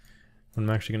 What I'm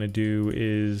actually going to do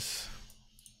is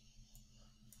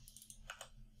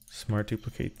smart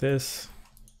duplicate this,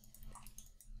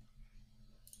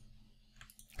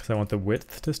 because I want the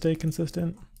width to stay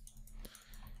consistent.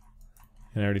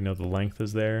 And I already know the length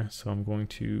is there, so I'm going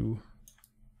to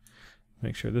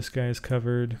make sure this guy is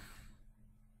covered.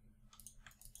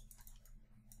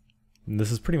 And this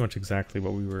is pretty much exactly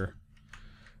what we were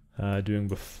doing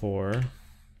before.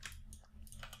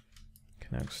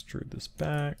 Can extrude this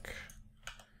back.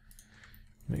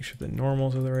 Make sure the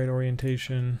normals are the right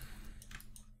orientation.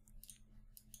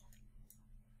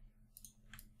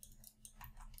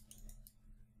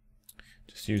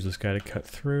 Just use this guy to cut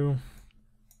through.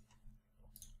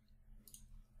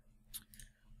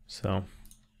 So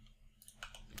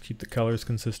keep the colors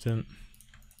consistent.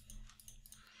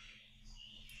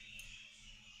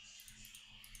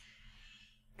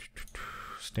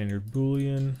 Standard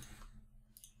Boolean.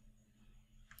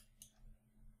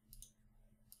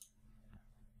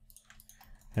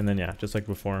 And then yeah, just like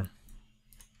before.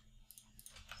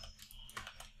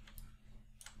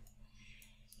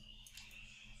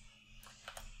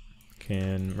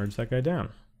 Can merge that guy down.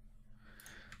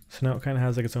 So now it kind of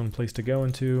has like its own place to go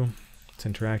into. It's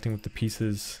interacting with the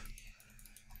pieces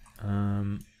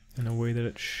in a way that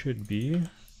it should be.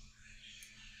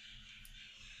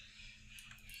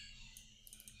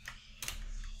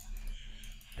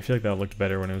 I feel like that looked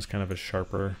better when it was kind of a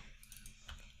sharper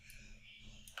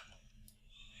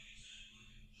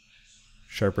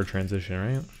transition,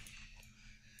 right?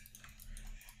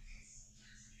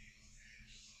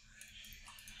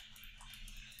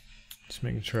 Just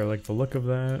making sure I like the look of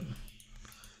that.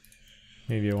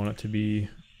 Maybe I want it to be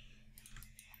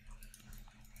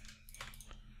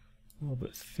a little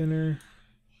bit thinner.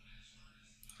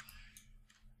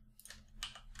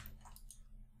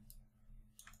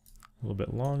 A little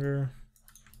bit longer.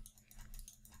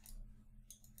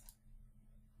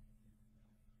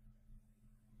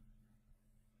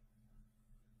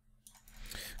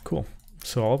 Cool.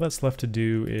 So all that's left to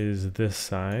do is this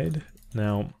side.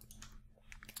 Now,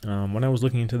 when I was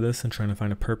looking into this and trying to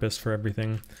find a purpose for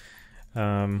everything,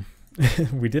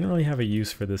 we didn't really have a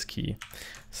use for this key.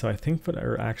 So I think what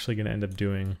we're actually going to end up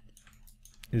doing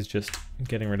is just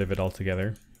getting rid of it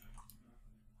altogether.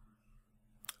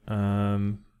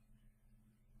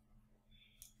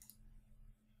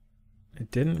 It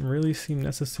didn't really seem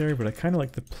necessary, but I kind of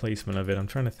like the placement of it. I'm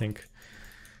trying to think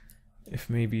if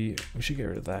maybe we should get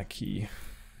rid of that key.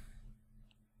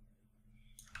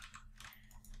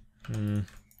 No,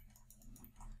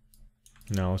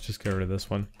 let's just get rid of this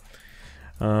one.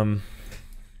 And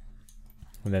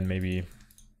then maybe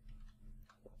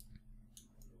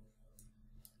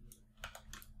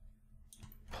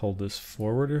pull this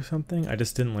forward or something. I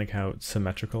just didn't like how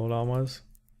symmetrical it all was.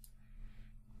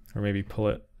 Or maybe pull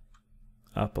it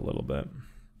up a little bit.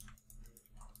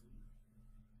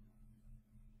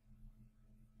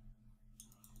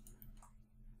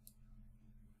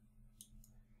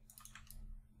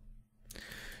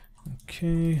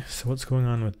 Okay, so what's going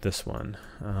on with this one?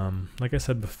 Like I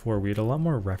said before, we had a lot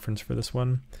more reference for this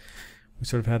one. We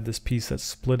sort of had this piece that's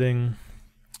splitting,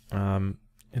 and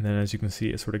then as you can see,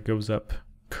 it sort of goes up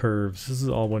curves. This is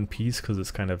all one piece because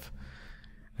it's kind of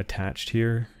attached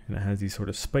here, and it has these sort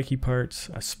of spiky parts,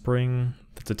 a spring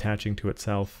that's attaching to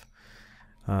itself.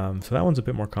 So that one's a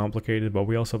bit more complicated, but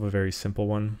we also have a very simple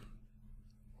one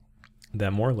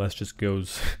that more or less just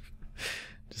goes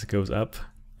up.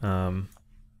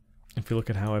 If you look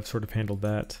at how I've sort of handled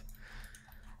that,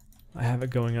 I have it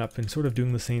going up and sort of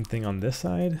doing the same thing on this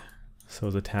side. So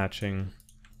it's attaching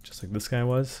just like this guy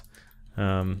was.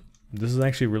 This is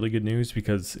actually really good news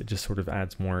because it just sort of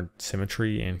adds more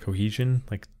symmetry and cohesion.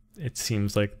 Like it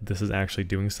seems like this is actually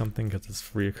doing something because it's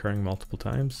reoccurring multiple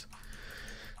times.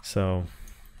 So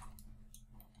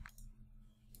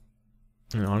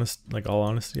in all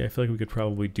honesty, I feel like we could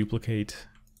probably duplicate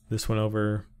this one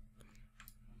over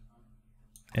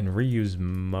and reuse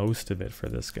most of it for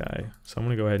this guy. So I'm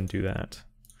gonna go ahead and do that.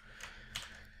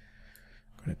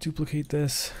 I'm gonna duplicate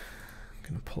this,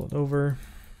 I'm gonna pull it over.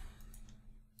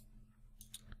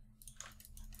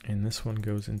 And this one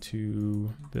goes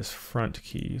into this front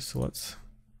key. So let's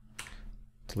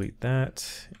delete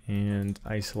that and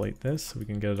isolate this so we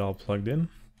can get it all plugged in.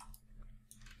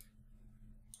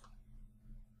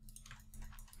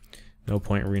 No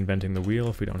point reinventing the wheel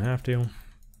if we don't have to.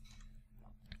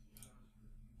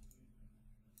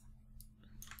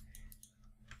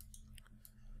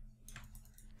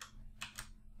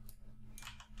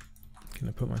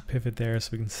 Gonna put my pivot there so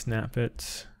we can snap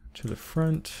it to the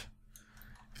front,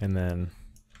 and then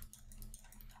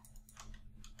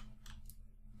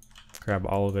grab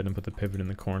all of it and put the pivot in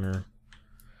the corner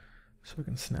so we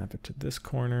can snap it to this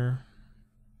corner.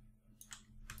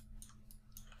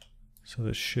 So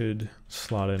this should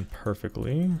slot in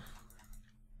perfectly.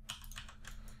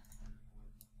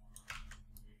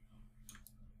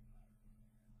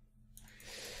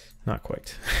 Not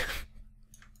quite.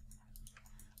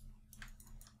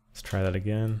 Try that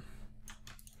again.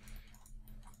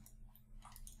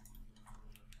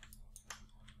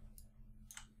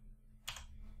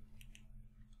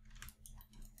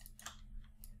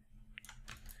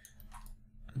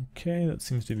 Okay, that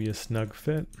seems to be a snug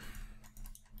fit.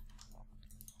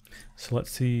 So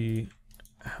let's see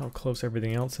how close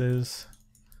everything else is.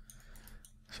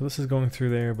 So this is going through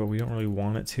there, but we don't really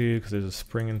want it to because there's a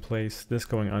spring in place. This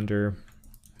going under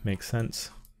makes sense.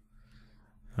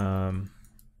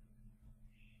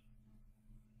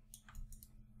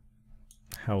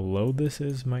 How low this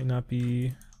is might not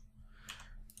be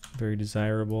very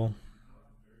desirable,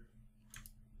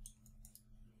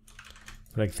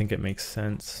 but I think it makes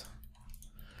sense.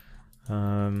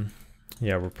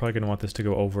 Yeah, we're probably going to want this to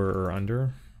go over or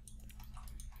under.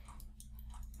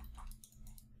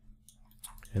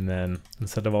 And then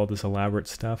instead of all this elaborate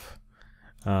stuff,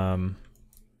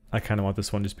 I kind of want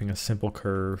this one just being a simple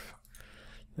curve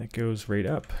that goes right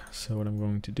up. So what I'm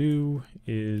going to do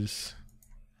is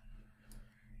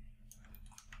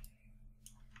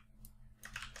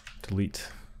delete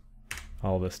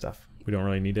all this stuff. We don't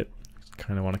really need it.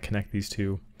 Kind of want to connect these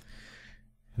two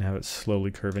and have it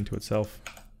slowly curve into itself.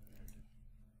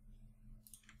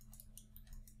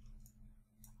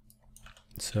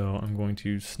 So I'm going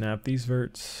to snap these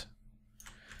verts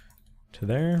to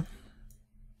there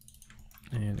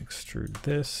and extrude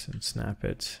this and snap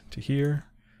it to here.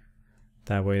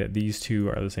 That way that these two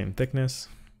are the same thickness.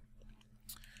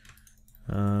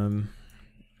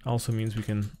 Also means we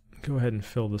can go ahead and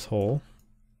fill this hole.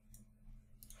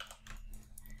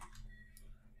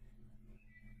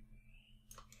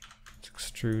 Let's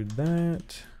extrude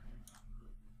that.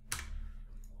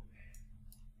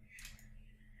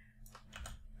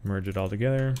 Merge it all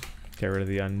together. Get rid of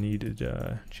the unneeded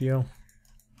geo.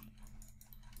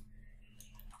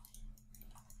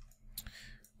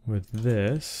 With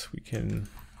this, we can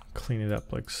clean it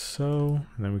up like so,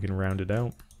 and then we can round it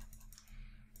out.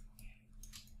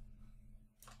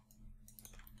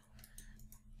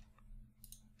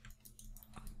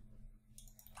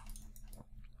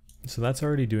 So that's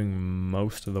already doing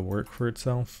most of the work for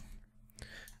itself.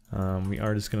 We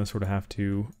are just going to sort of have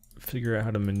to figure out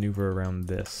how to maneuver around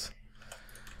this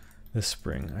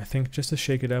spring. I think just to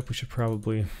shake it up, we should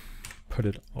probably put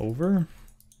it over,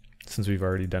 since we've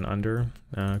already done under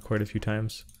quite a few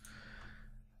times.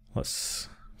 Let's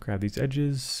grab these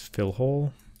edges, fill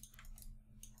hole.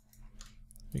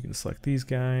 We can select these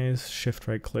guys, shift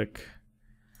right click,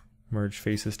 merge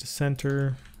faces to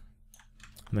center,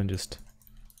 and then just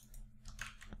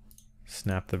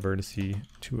snap the vertice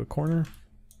to a corner.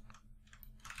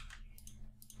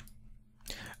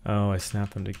 Oh, I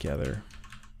snapped them together.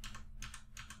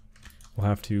 We'll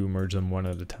have to merge them one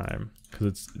at a time because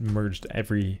it's merged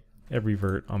every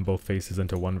vert on both faces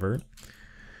into one vert.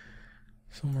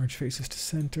 So merge faces to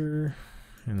center,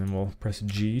 and then we'll press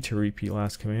G to repeat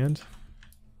last command.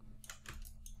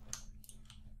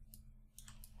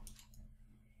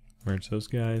 Merge those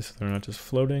guys so they're not just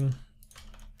floating.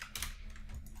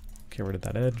 Get rid of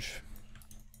that edge.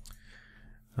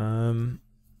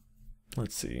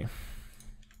 Let's see.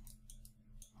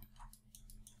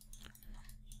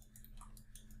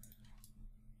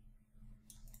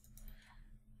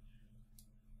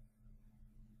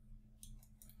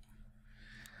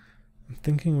 I'm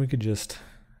thinking we could just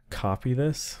copy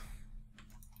this.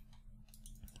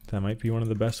 That might be one of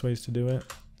the best ways to do it.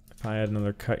 If I add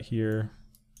another cut here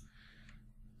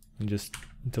and just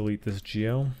delete this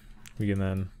geo, we can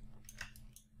then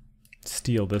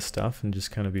steal this stuff and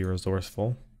just kind of be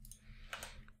resourceful.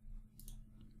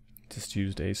 Just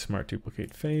used a smart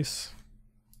duplicate face.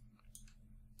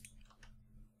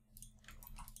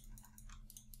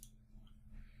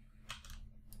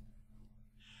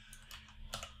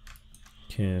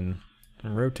 Can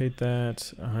rotate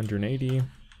that 180.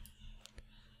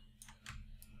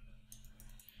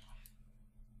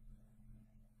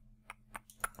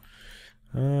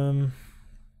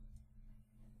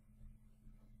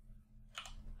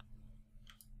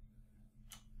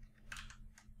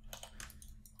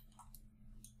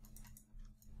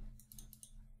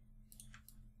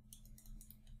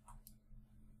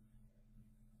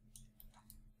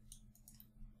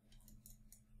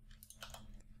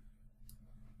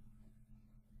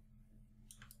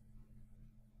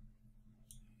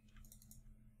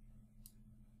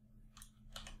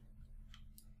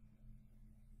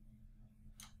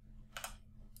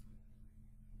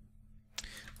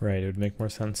 Right, it would make more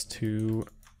sense to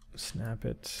snap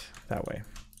it that way,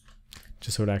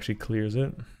 just so it actually clears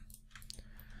it.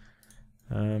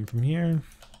 From here,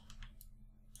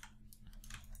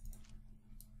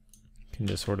 can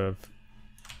just sort of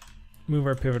move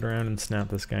our pivot around and snap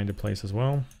this guy into place as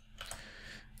well.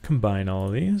 Combine all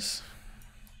of these.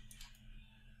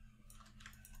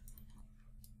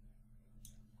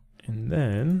 And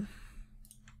then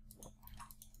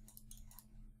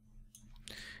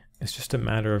it's just a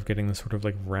matter of getting this sort of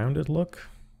like rounded look,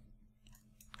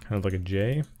 kind of like a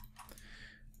J,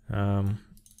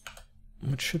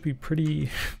 which should be pretty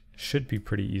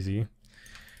easy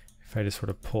if I just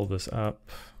sort of pull this up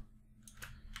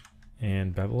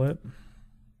and bevel it.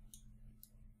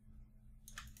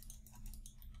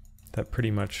 That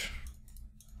pretty much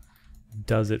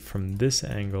does it from this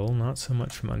angle, not so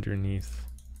much from underneath.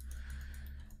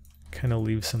 Kind of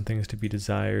leaves some things to be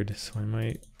desired, so I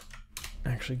might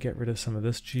actually get rid of some of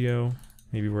this geo,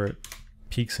 maybe where it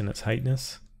peaks in its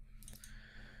heightness.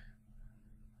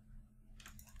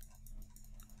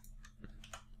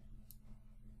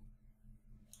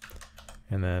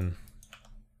 And then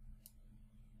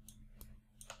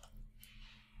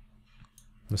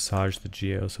massage the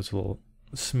geo so it's a little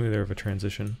smoother of a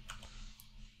transition.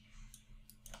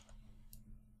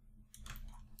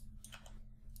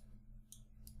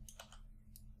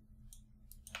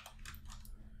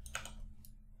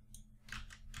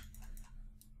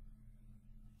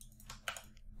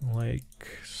 Like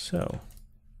so.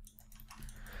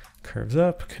 Curves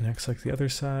up, connects like the other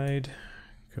side,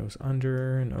 goes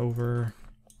under and over,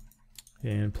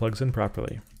 and plugs in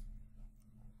properly.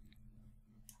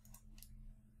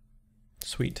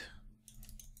 Sweet.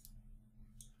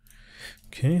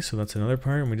 Okay, so that's another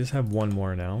part, and we just have one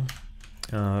more now.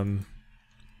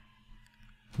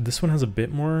 This one has a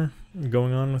bit more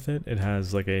going on with it. It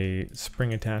has like a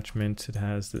spring attachment. It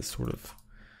has this sort of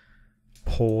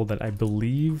pole that I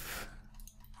believe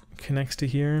connects to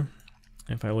here.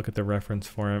 If I look at the reference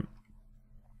for it,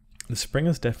 the spring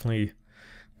is definitely,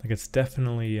 like, it's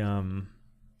definitely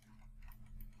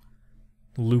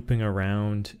looping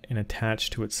around and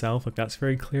attached to itself. Like that's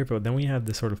very clear, but then we have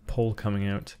this sort of pole coming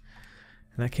out.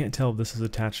 And I can't tell if this is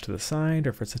attached to the side or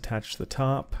if it's attached to the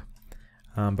top.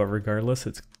 But regardless,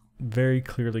 it's very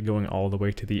clearly going all the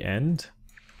way to the end.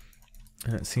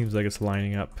 And it seems like it's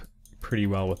lining up pretty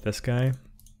well with this guy.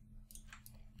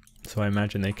 So I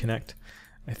imagine they connect.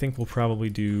 I think we'll probably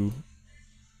do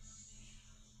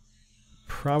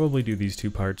these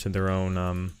two parts in their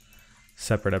own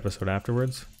separate episode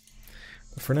afterwards.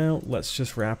 But for now, let's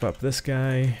just wrap up this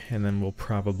guy, and then we'll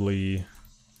probably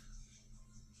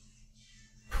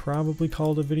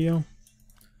call it a video.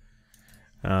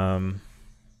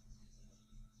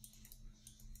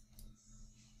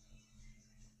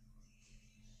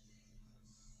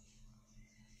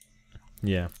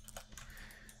 Yeah.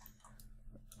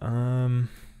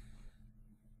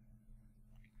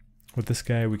 With this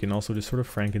guy, we can also just sort of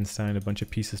Frankenstein a bunch of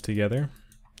pieces together.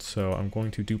 So I'm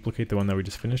going to duplicate the one that we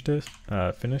just finished,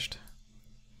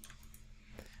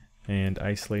 and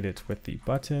isolate it with the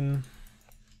button.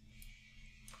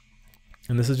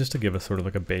 And this is just to give us sort of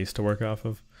like a base to work off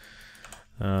of.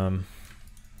 Can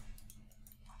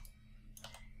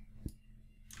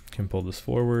pull this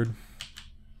forward,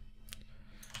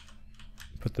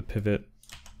 put the pivot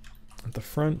at the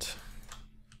front,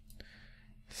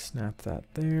 snap that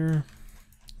there, and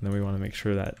then we want to make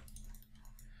sure that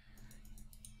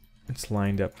it's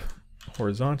lined up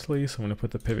horizontally, so I'm going to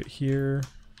put the pivot here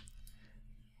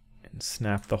and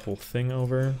snap the whole thing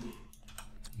over.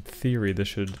 In theory, this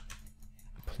should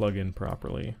plug in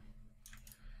properly.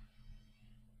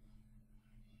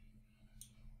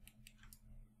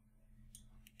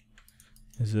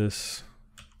 Is this...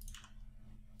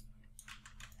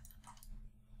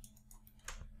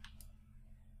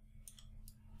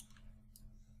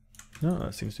 No,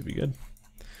 that seems to be good.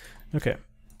 Okay.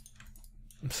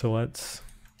 So let's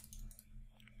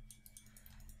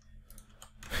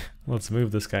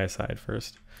move this guy aside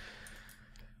first.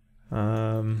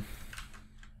 Or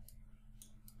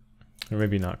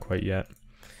maybe not quite yet.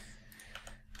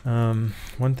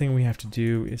 One thing we have to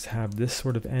do is have this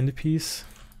sort of end piece.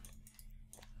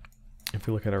 If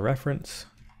we look at our reference,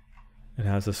 it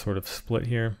has this sort of split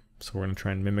here, so we're going to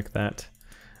try and mimic that.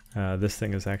 This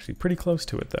thing is actually pretty close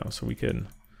to it though, so we can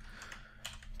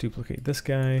duplicate this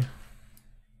guy.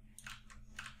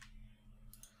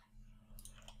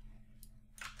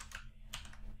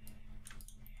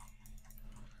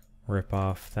 Rip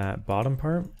off that bottom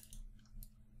part.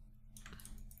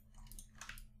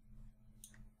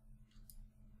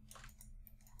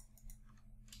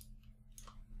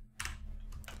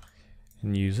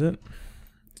 And use it.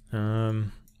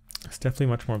 It's definitely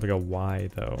much more of like a Y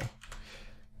though.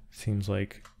 Seems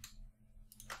like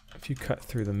if you cut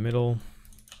through the middle,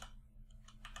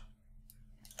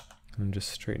 I'm just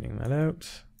straightening that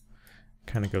out,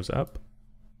 kind of goes up.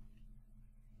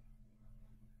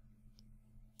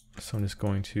 So I'm just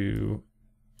going to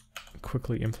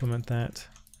quickly implement that,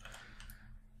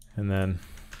 and then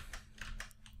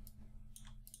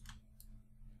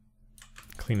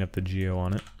clean up the geo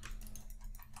on it.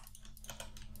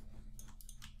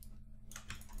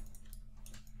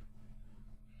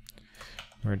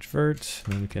 Merge vert,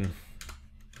 and then we can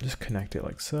just connect it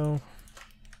like so.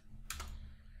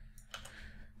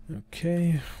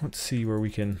 Okay, let's see where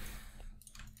we can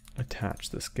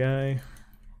attach this guy.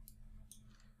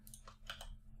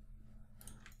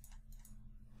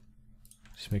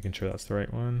 Just making sure that's the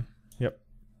right one. Yep.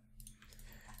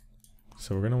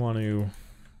 So we're going to want to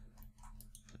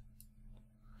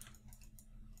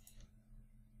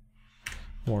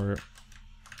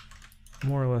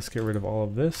more or less get rid of all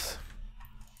of this.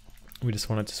 We just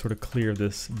want it to sort of clear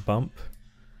this bump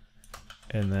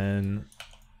and then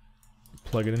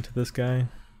plug it into this guy.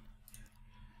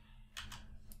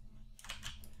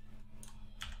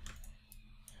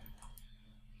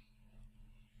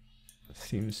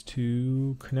 Seems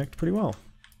to connect pretty well.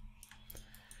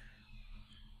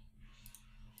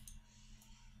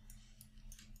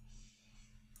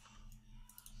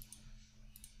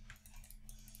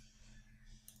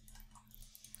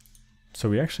 So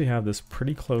we actually have this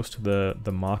pretty close to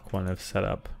the mock one I've set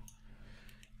up.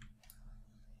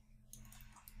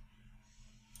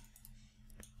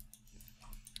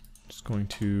 Just going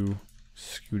to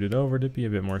scoot it over to be a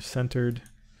bit more centered.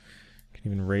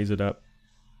 Can even raise it up.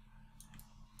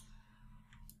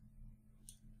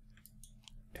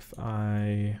 If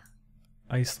I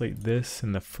isolate this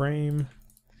in the frame,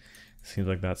 seems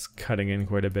like that's cutting in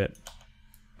quite a bit.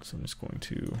 So I'm just going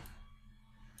to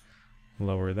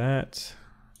lower that,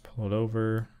 pull it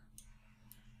over,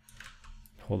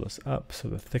 pull this up so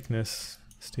the thickness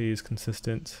stays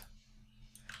consistent.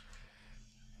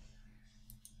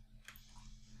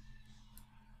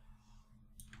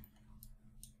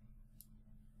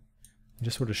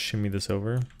 Just sort of shimmy this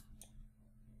over.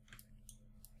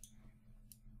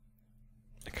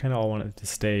 I kind of all want it to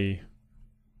stay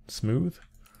smooth.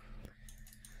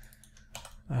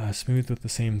 Smooth with the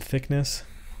same thickness.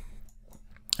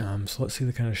 So let's see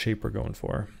the kind of shape we're going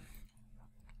for.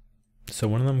 So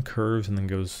one of them curves and then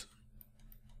goes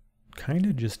kind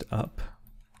of just up.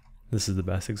 This is the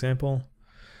best example.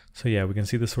 So yeah, we can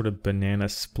see this sort of banana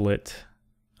split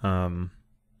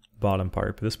bottom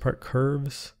part, but this part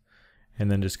curves and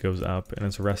then just goes up, and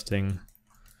it's resting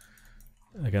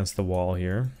against the wall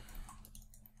here.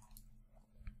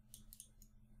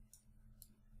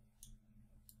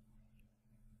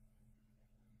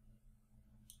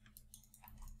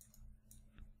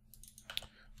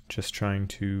 Just trying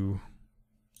to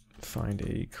find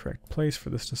a correct place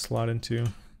for this to slot into.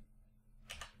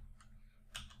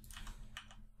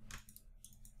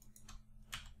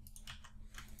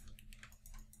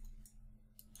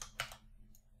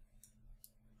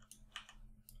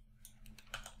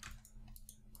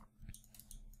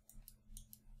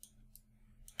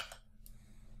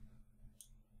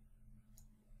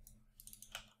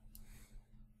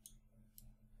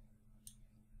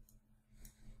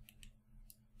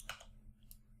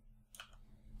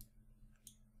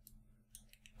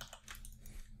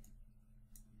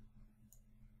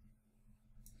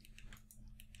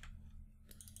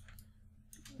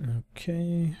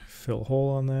 Okay, fill a hole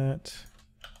on that.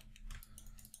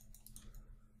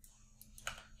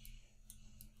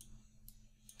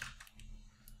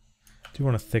 Do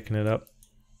want to thicken it up.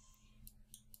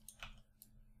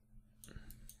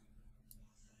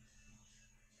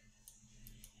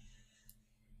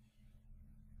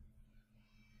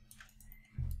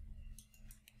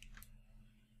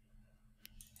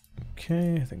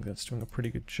 Okay, I think that's doing a pretty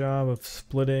good job of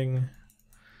splitting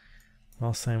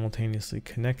while simultaneously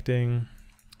connecting.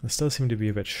 This does seem to be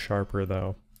a bit sharper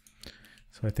though,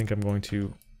 so I think I'm going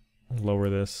to lower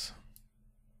this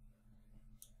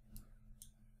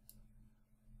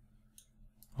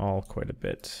all quite a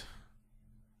bit.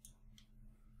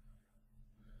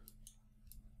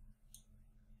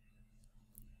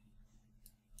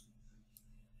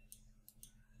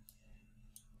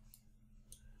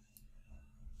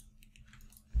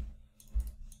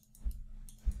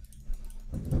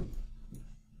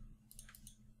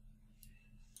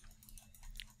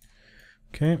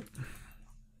 Okay,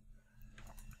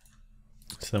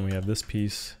 so then we have this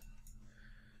piece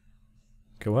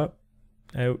go up,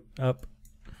 out, up.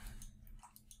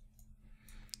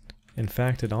 In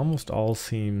fact, it almost all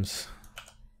seems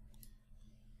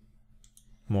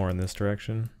more in this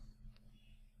direction.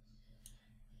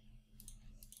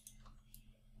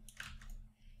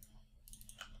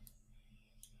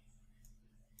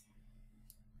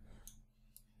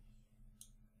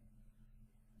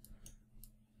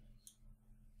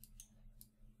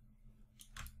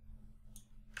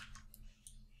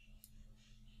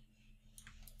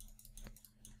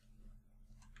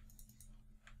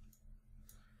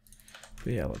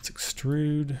 But yeah, let's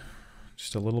extrude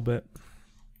just a little bit.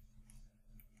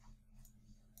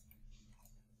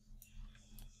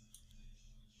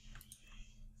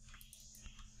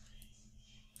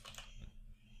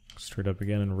 Extrude up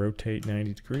again and rotate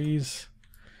 90 degrees.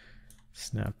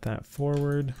 Snap that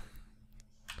forward.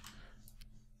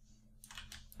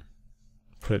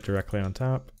 Put it directly on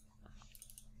top.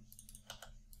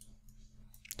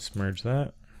 Just merge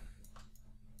that.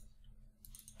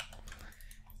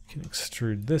 Can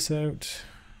extrude this out.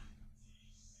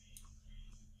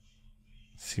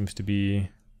 Seems to be,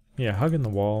 yeah, hugging the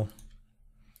wall.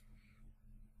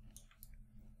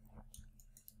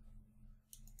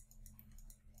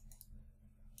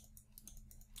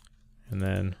 And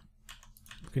then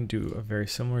we can do a very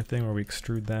similar thing where we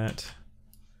extrude that.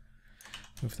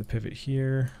 Move the pivot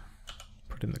here,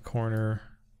 put in the corner,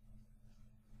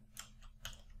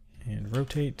 and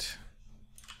rotate.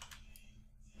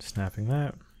 Snapping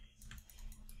that.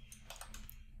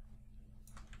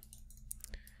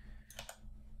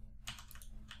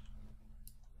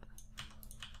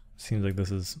 Seems like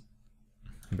this is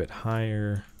a bit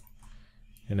higher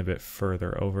and a bit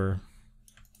further over.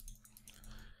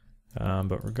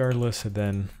 But regardless, it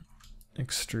then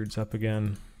extrudes up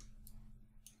again.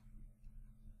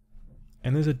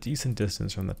 And there's a decent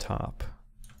distance from the top,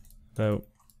 about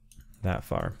that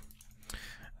far.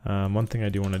 One thing I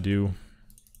do want to do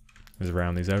is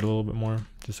round these out a little bit more,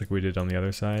 just like we did on the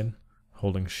other side,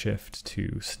 holding shift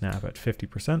to snap at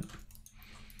 50%.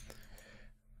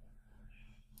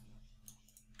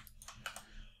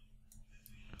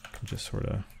 Just sort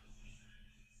of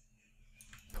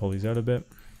pull these out a bit.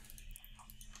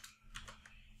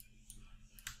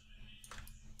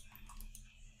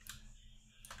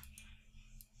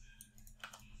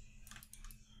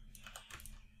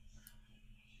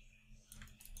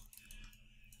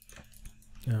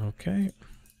 Okay.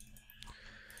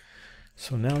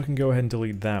 So now we can go ahead and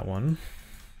delete that one.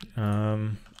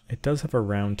 It does have a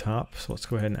round top, so let's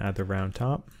go ahead and add the round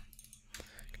top.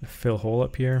 Fill hole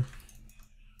up here.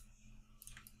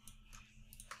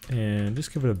 And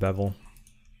just give it a bevel.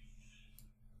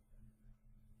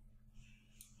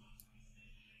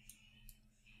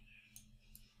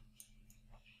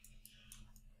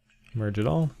 Merge it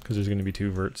all, because there's going to be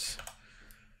two verts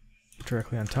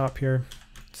directly on top here.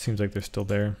 Seems like they're still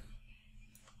there.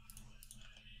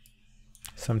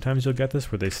 Sometimes you'll get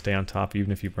this where they stay on top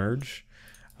even if you merge.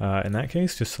 In that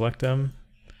case, just select them,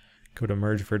 go to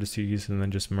merge vertices, and then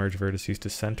just merge vertices to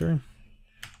center.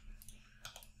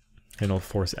 And it'll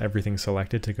force everything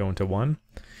selected to go into one.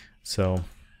 So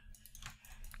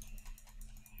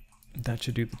that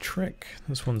should do the trick.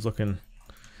 This one's looking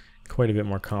quite a bit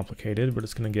more complicated, but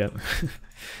it's going to get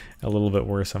a little bit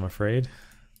worse, I'm afraid.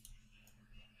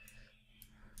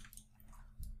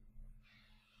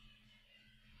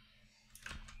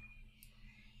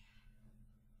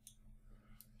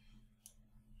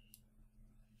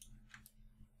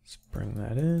 Let's bring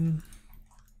that in.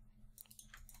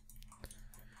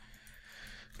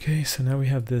 Okay, so now we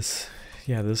have this,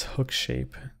 this hook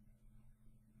shape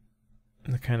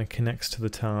that kind of connects to the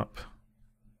top,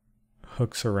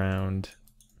 hooks around,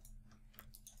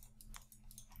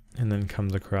 and then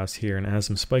comes across here, and it has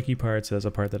some spiky parts. It has a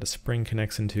part that a spring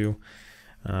connects into.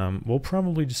 We'll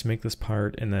probably just make this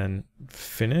part and then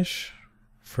finish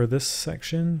for this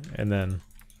section, and then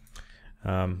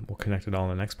we'll connect it all in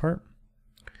the next part.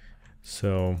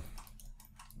 So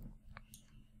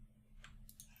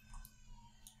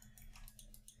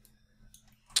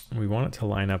we want it to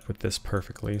line up with this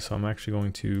perfectly, so I'm actually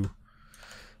going to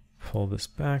pull this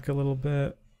back a little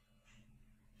bit.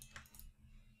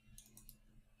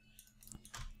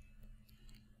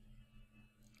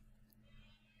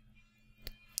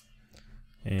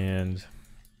 And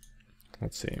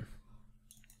let's see.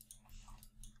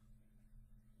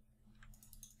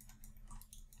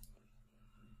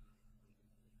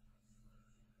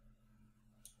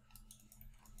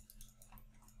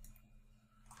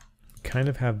 Kind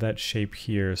of have that shape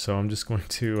here, so I'm just going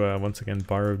to once again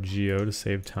borrow Geo to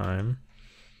save time.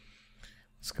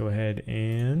 Let's go ahead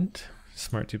and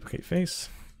smart duplicate face.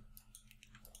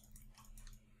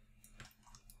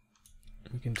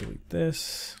 We can delete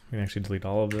this. We can actually delete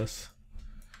all of this.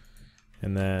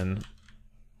 And then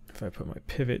if I put my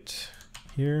pivot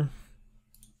here,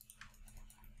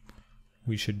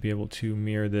 we should be able to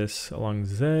mirror this along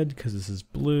Z, because this is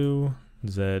blue.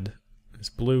 Z is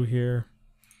blue here.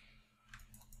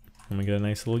 And we get a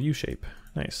nice little U shape.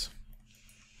 Nice.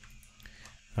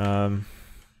 Can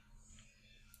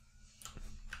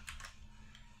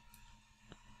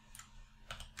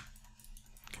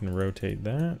rotate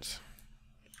that.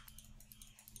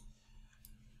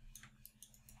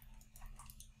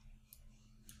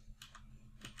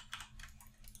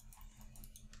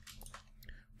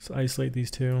 Let's isolate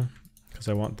these two, because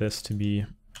I want this to be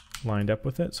lined up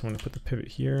with it. So I'm going to put the pivot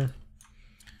here,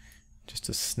 just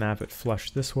to snap it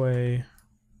flush this way.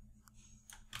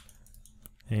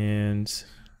 And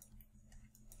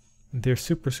they're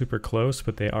super close,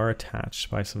 but they are attached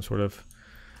by some sort of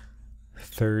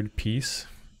third piece.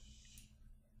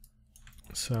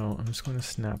 So I'm just going to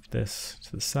snap this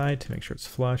to the side to make sure it's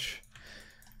flush.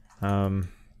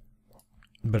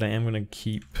 But I am going to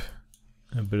keep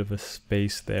a bit of a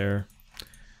space there.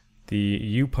 The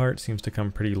U part seems to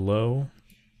come pretty low.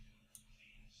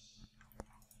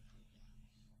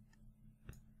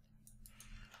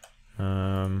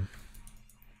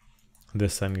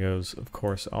 This then goes, of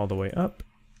course, all the way up.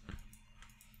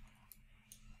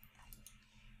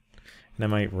 And I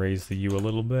might raise the U a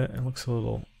little bit. It looks a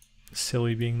little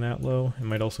silly being that low. It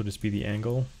might also just be the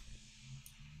angle.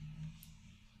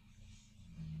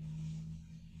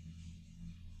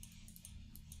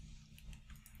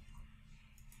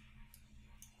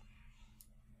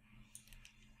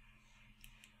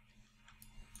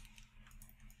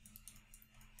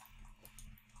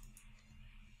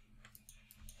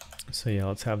 So yeah,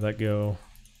 let's have that go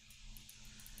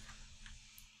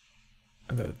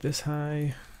about this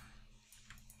high.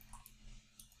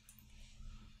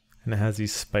 And it has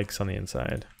these spikes on the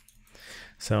inside.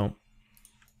 So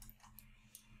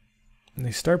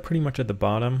they start pretty much at the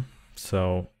bottom.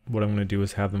 So what I'm going to do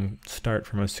is have them start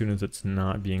from as soon as it's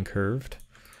not being curved.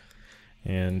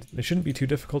 And they shouldn't be too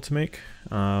difficult to make.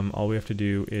 All we have to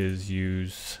do is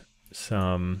use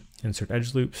some insert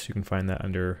edge loops. You can find that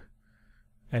under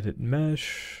edit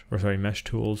mesh, or sorry, mesh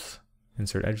tools,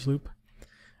 insert edge loop.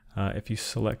 If you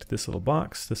select this little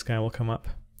box, this guy will come up,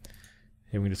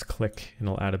 and we just click and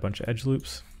it'll add a bunch of edge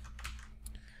loops.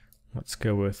 Let's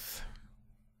go with,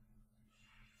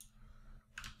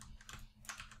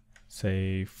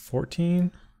 say,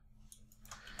 14.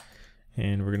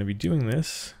 And we're going to be doing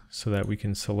this so that we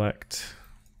can select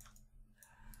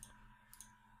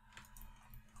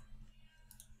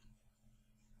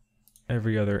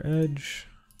every other edge.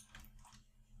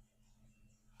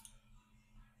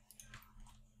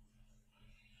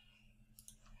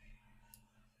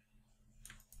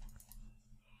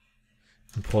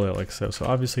 And pull it like so. So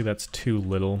obviously that's too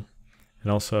little.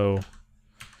 And also,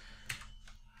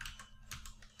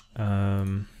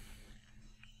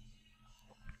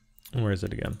 where is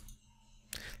it again?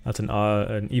 That's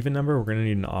an even number. We're going to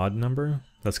need an odd number.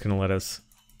 That's going to let us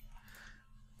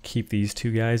keep these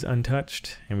two guys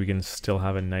untouched, and we can still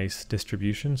have a nice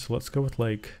distribution. So let's go with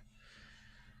like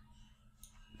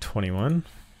 21.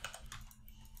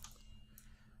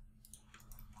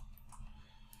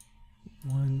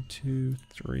 1, 2,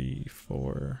 3,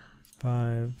 4,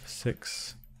 5,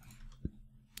 6.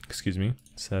 Excuse me.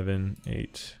 7,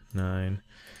 8, 9,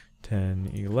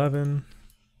 10, 11.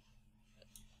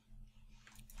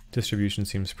 Distribution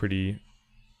seems pretty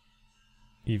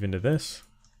even to this.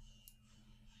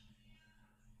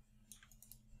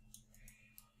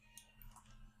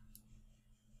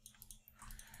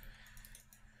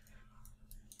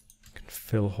 Can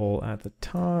fill hole at the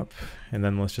top, and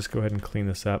then let's just go ahead and clean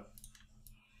this up.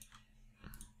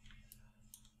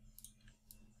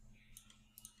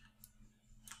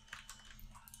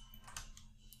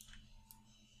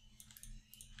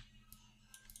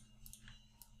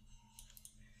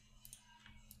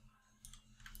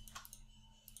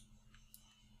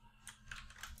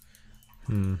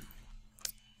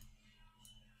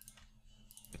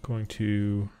 Going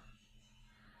to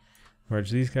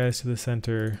merge these guys to the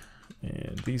center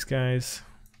and these guys.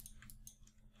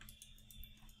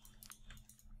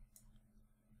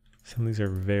 Some of these are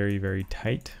very, very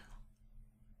tight.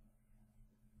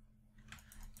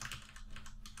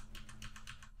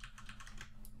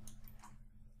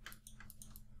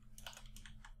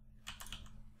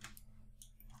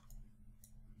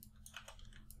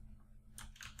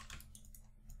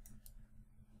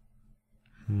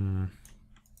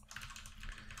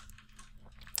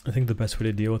 I think the best way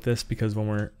to deal with this, because when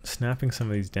we're snapping some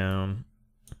of these down,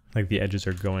 like the edges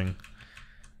are going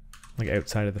like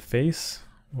outside of the face,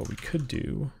 what we could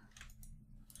do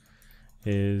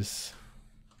is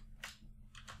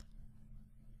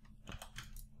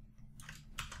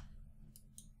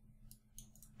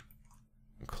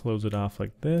close it off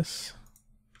like this.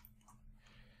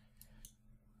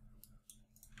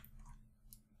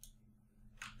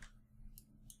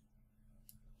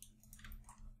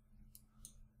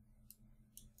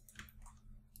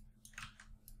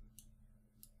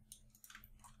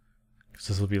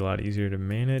 This will be a lot easier to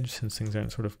manage since things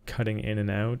aren't sort of cutting in and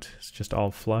out. It's just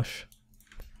all flush.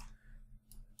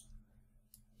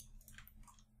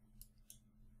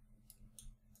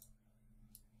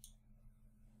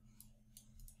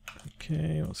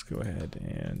 Okay, let's go ahead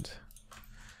and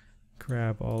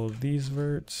grab all of these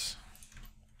verts,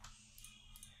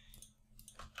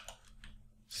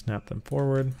 snap them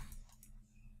forward.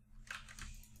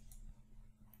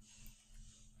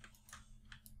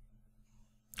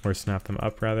 Or snap them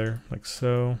up rather, like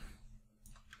so.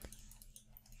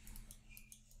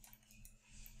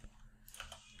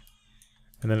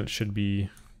 And then it should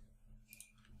be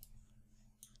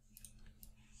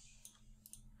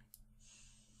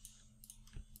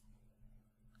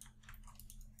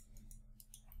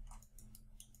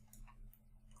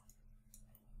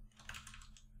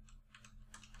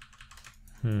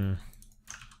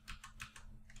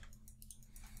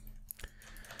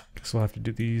Guess we'll have to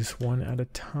do these one at a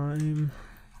time.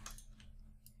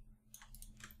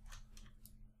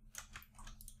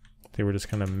 They were just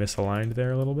kind of misaligned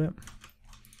there a little bit.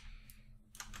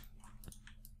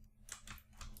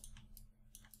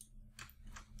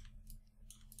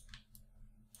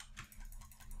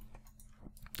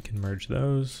 Can merge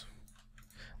those.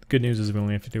 The good news is we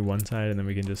only have to do one side and then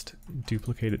we can just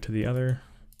duplicate it to the other.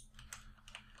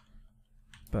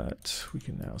 But we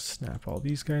can now snap all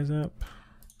these guys up.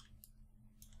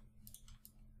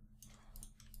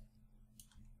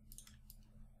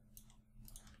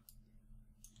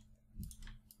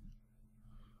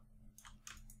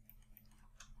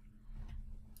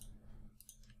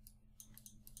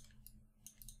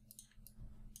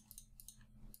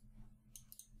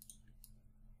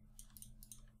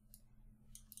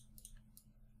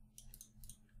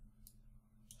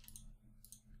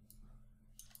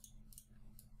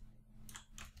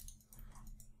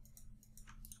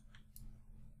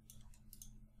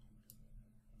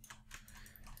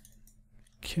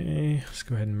 Okay, let's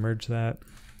go ahead and merge that.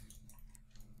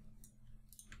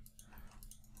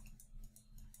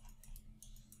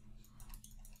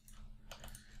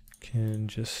 Can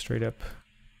just straight up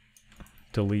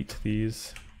delete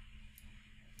these.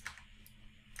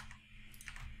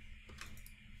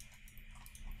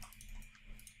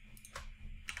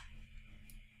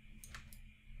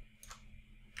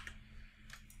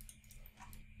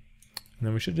 And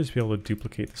then we should just be able to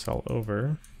duplicate this all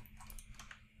over.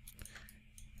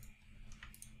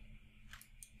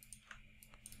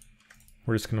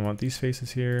 We're just going to want these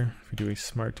faces here. If we do a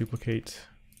smart duplicate,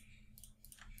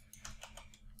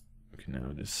 we can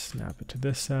now just snap it to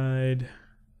this side,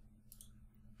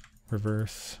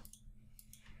 reverse,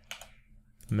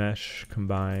 mesh,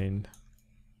 combine,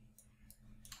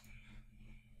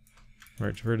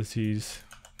 merge vertices,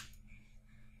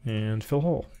 and fill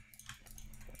hole.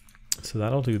 So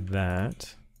that'll do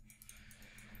that.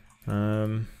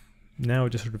 Now it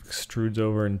just sort of extrudes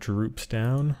over and droops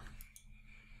down.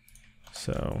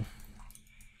 So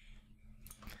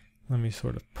let me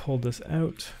sort of pull this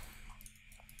out.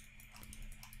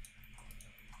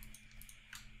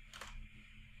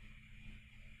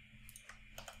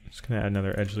 Just gonna add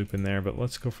another edge loop in there, but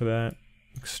let's go for that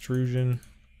extrusion.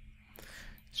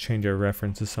 Let's change our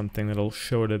reference to something that'll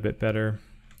show it a bit better.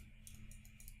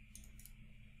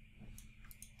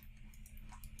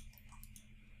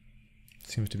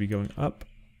 Seems to be going up.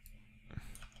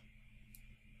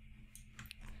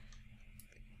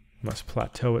 Must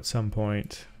plateau at some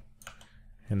point,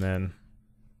 and then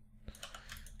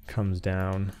comes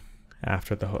down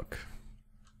after the hook.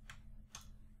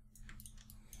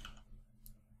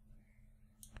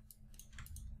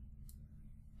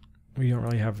 We don't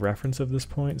really have reference of this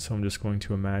point, so I'm just going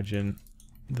to imagine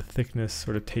the thickness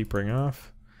sort of tapering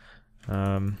off.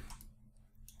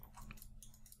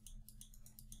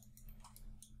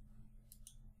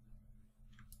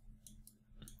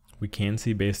 We can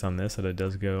see based on this that it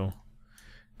does go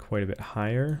quite a bit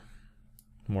higher,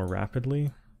 more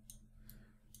rapidly.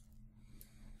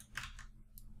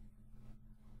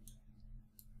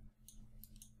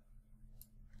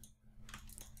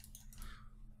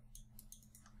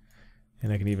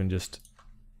 And I can even just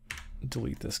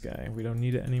delete this guy. We don't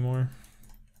need it anymore.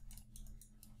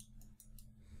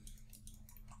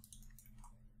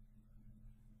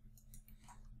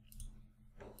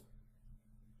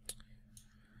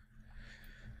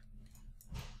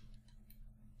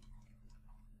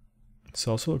 This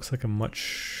also looks like a much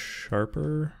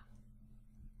sharper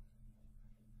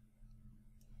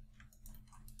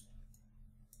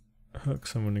hook,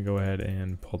 so I'm going to go ahead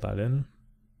and pull that in.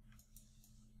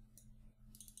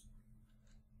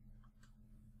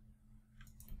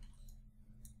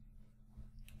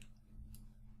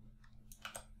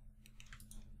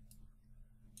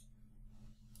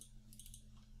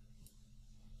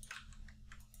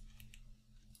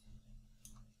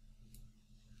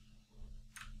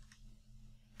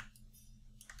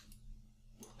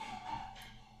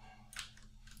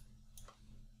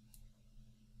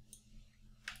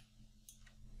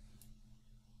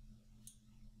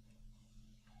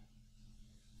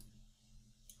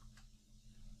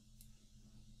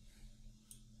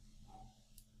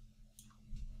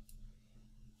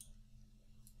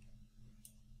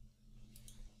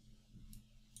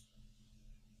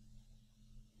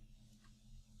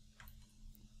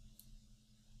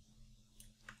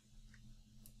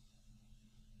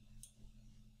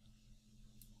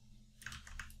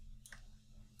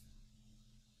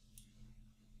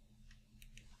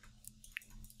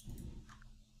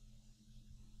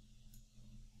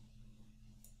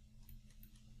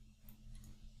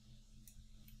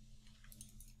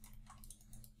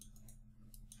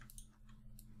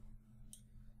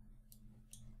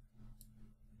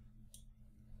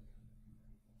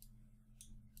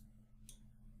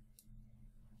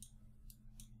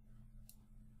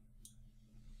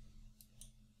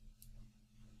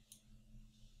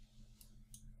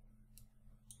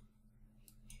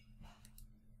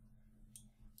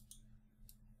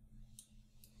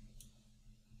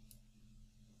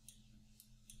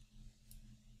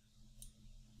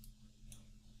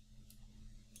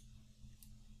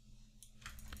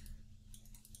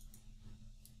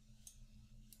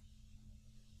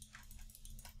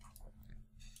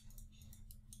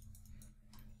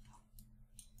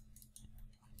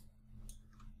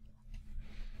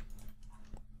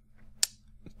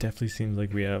 Definitely seems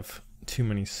like we have too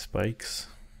many spikes,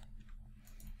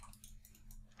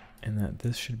 and that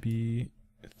this should be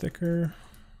thicker.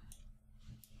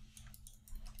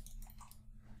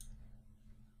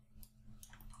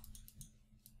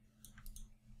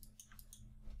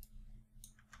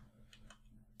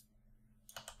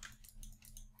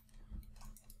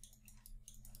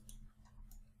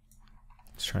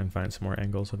 try and find some more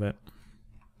angles of it.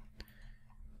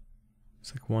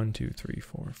 It's like 1, 2, 3,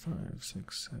 4, 5,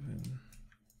 6, 7.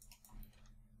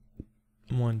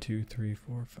 1, 2, 3,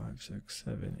 4, 5, 6,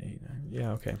 7, 8, 9.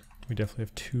 Yeah, okay. We definitely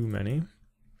have too many.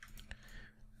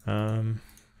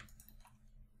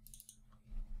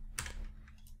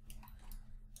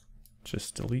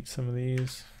 Just delete some of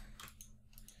these.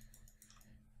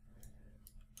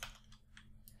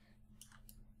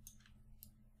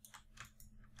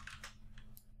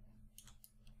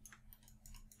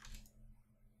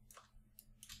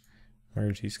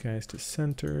 Merge these guys to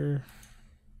center.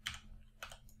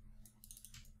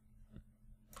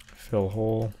 Fill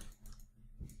hole.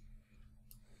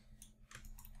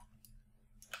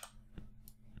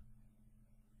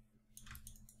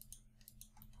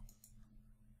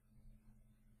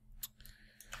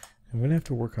 I'm going to have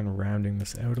to work on rounding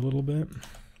this out a little bit,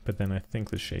 but then I think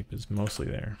the shape is mostly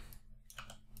there.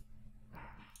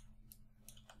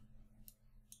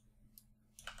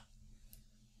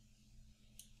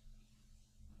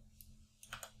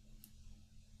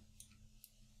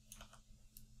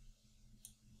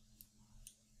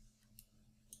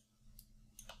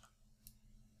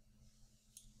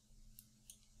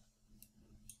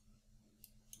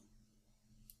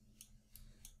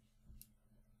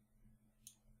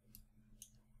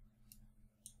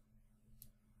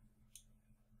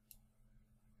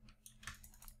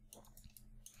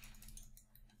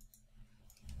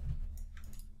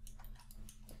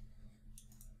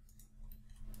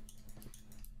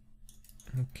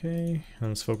 Okay, and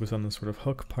let's focus on the sort of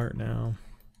hook part now.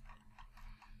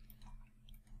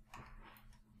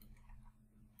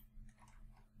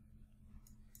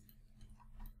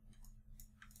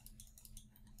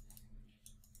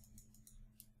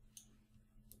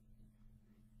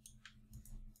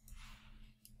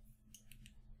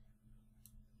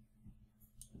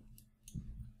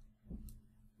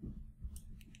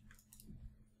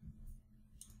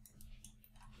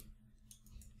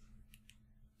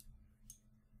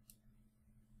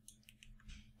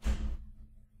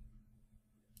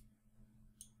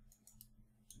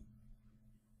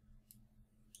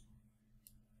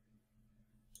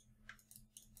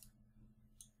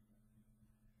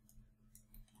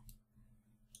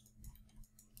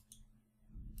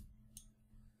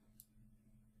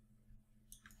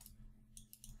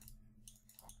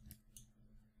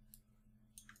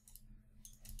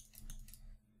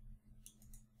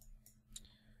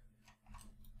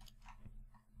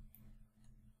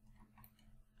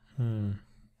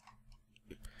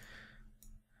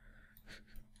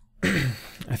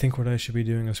 I think what I should be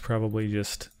doing is probably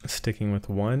just sticking with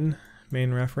one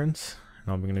main reference,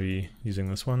 and I'm going to be using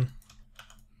this one.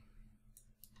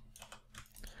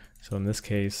 So in this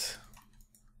case,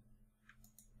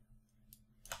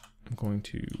 I'm going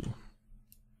to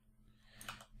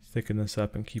thicken this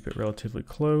up and keep it relatively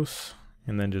close,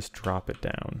 and then just drop it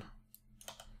down.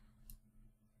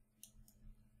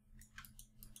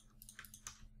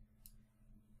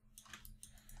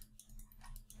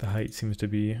 The height seems to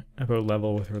be about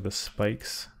level with where the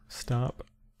spikes stop.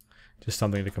 Just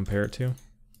something to compare it to.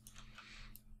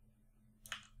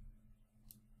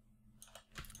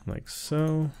 Like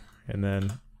so. And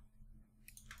then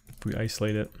if we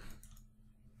isolate it,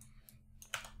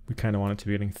 we kind of want it to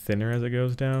be getting thinner as it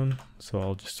goes down. So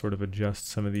I'll just sort of adjust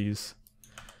some of these.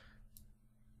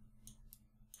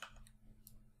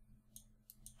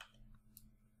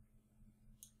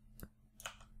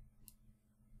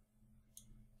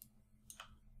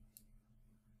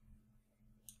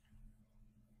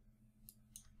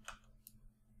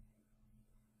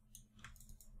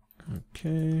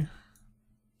 Okay.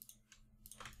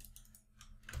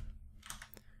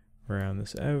 Round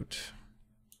this out.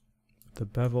 The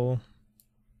bevel.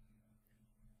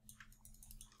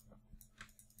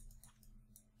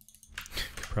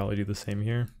 Could probably do the same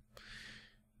here.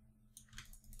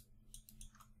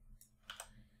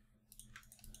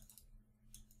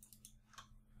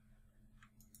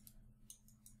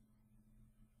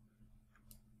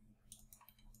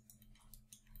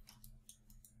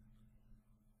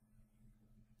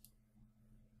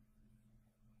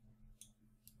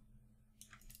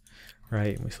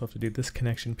 Right, and we still have to do this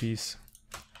connection piece.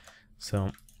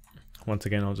 So once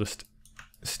again, I'll just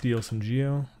steal some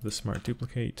geo, the smart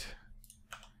duplicate.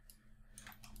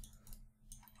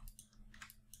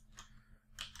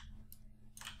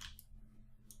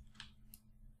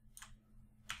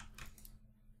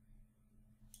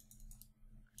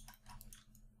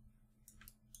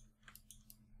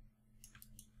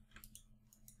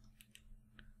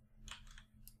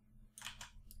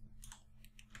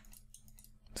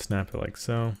 Snap it like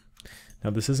so. Now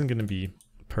this isn't going to be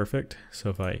perfect. So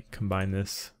if I combine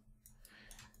this,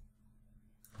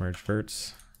 merge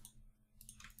verts,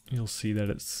 you'll see that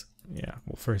it's, yeah,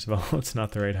 well, first of all, it's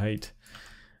not the right height,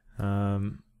 but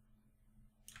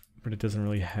it doesn't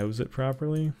really house it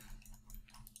properly.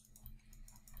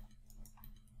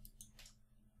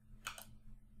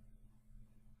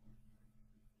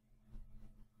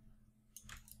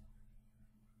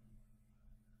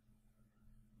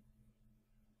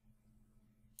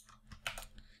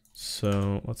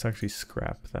 So let's actually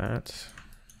scrap that.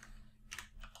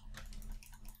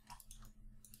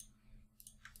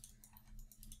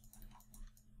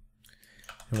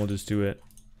 And we'll just do it,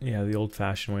 yeah, the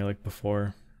old-fashioned way like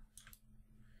before.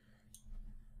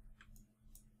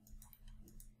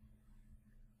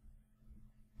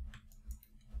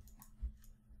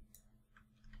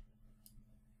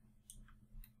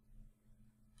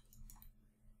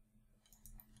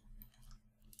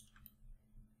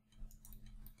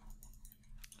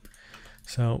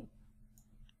 So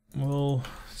we'll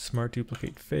smart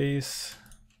duplicate face,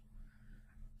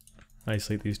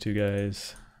 isolate these two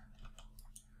guys,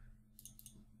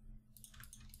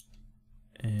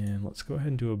 and let's go ahead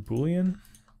and do a Boolean.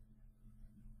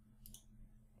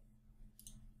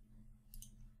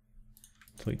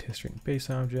 Delete history and base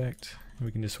object, and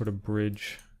we can just sort of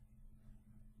bridge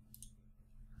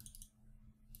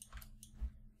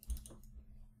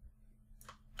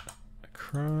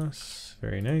across.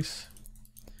 Very nice.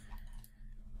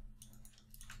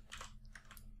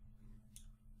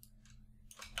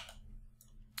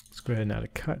 Go ahead and add a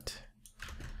cut,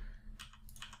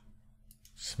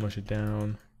 smush it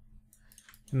down,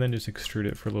 and then just extrude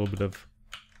it for a little bit of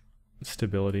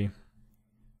stability.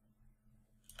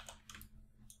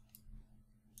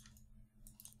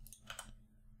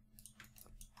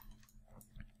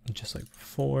 And just like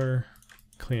before,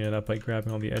 clean it up by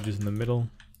grabbing all the edges in the middle.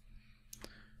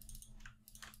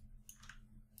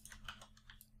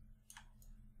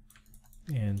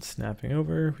 And snapping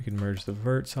over, we can merge the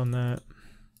verts on that.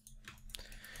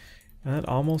 And that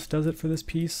almost does it for this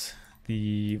piece.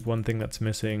 The one thing that's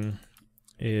missing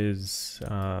is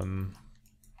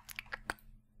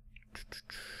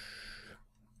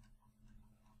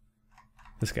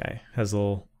this guy has a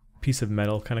little piece of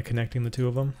metal kind of connecting the two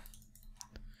of them.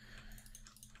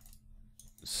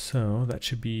 So that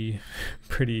should be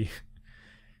pretty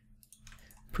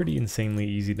insanely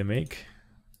easy to make.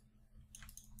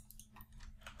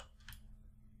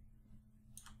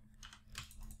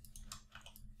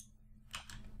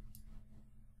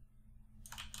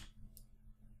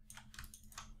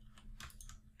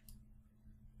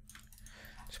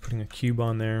 Putting a cube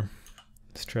on there,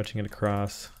 stretching it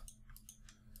across.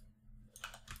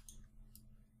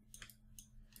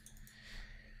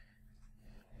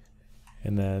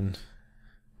 And then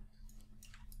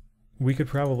we could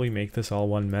probably make this all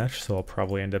one mesh, so I'll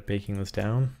probably end up baking this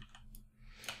down.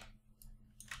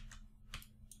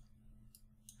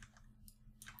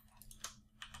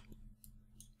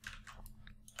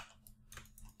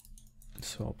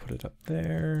 So I'll put it up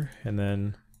there, and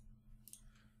then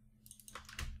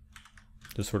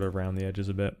just sort of round the edges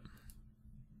a bit.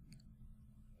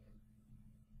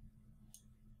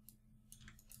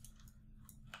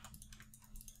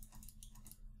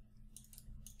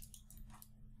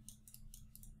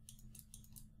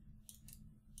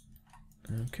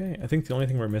 Okay, I think the only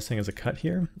thing we're missing is a cut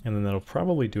here, and then that'll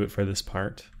probably do it for this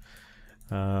part.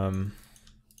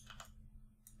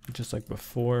 Just like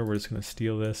before, we're just going to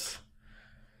steal this.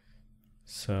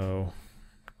 So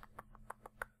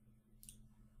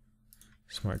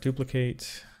smart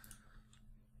duplicate.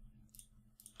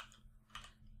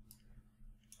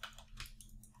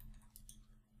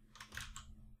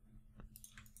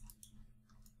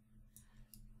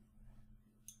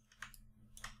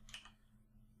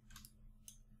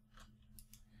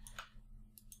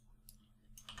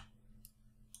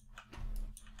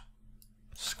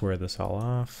 Square this all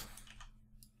off.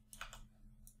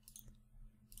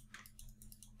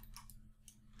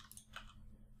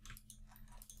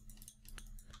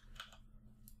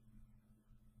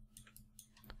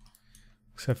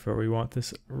 Except for we want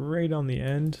this right on the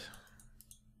end.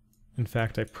 In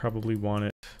fact, I probably want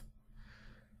it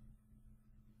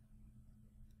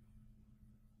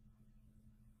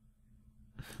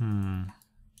I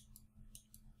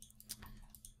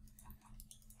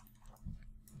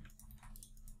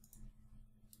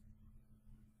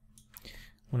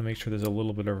want to make sure there's a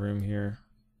little bit of room here.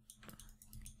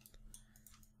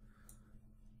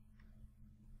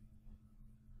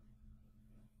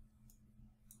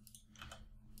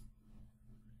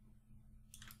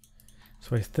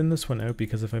 So I thin this one out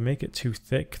because if I make it too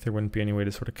thick, there wouldn't be any way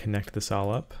to sort of connect this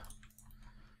all up.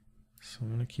 So I'm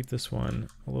going to keep this one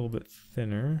a little bit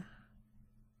thinner.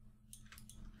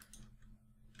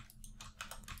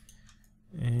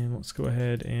 And let's go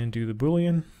ahead and do the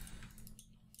Boolean.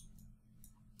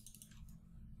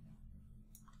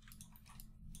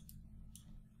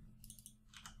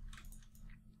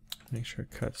 Make sure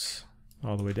it cuts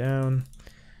all the way down.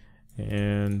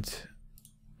 And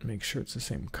make sure it's the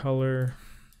same color.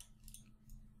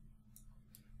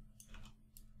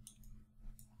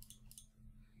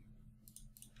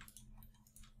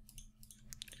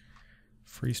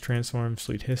 Freeze transform,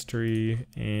 delete history,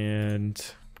 and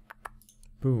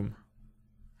boom.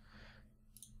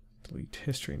 Delete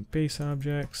history and base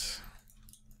objects.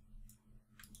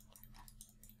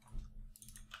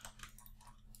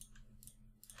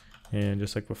 And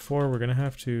just like before, we're going to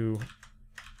have to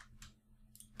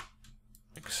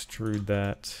extrude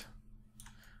that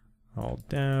all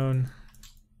down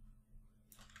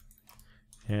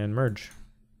and merge.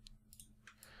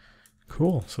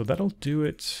 Cool, so that'll do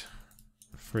it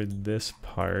for this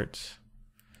part.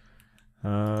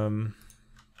 I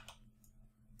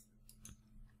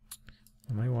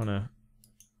might want to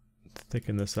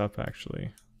thicken this up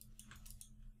actually.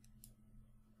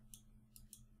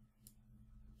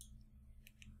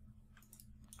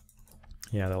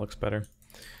 Yeah, that looks better.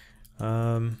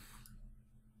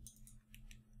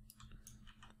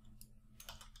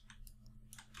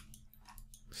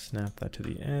 Snap that to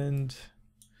the end.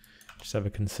 Just have a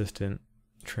consistent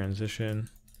transition.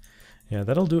 Yeah,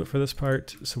 that'll do it for this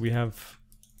part. So we have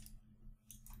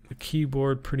the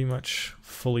keyboard pretty much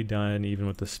fully done, even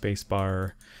with the space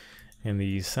bar and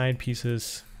the side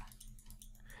pieces.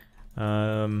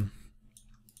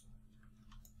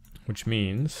 Which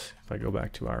means, if I go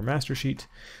back to our master sheet,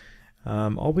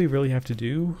 all we really have to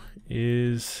do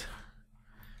is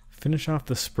finish off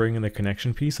the spring and the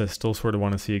connection piece. I still sort of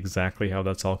want to see exactly how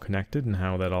that's all connected and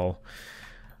how that all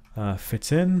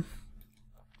fits in.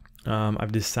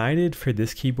 I've decided for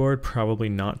this keyboard probably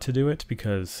not to do it,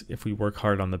 because if we work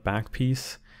hard on the back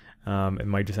piece, it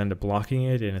might just end up blocking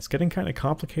it, and it's getting kind of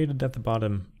complicated at the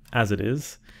bottom as it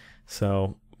is.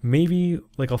 So maybe,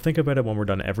 like, I'll think about it when we're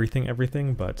done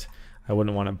everything, but I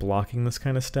wouldn't want it blocking this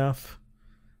kind of stuff.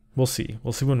 We'll see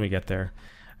when we get there.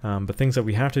 But things that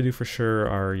we have to do for sure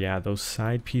are, yeah, those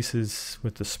side pieces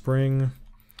with the spring,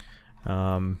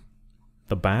 the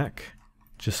back,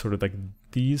 just sort of like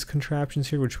these contraptions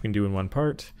here, which we can do in one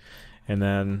part, and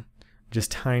then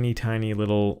just tiny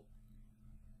little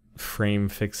frame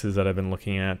fixes that I've been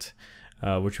looking at,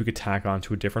 which we could tack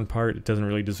onto a different part. It doesn't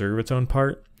really deserve its own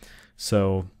part.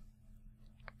 So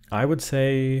I would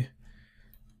say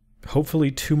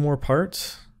hopefully 2 more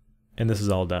parts and this is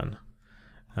all done.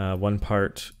 1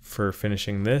 part for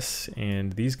finishing this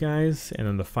and these guys, and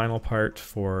then the final part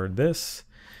for this,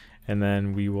 and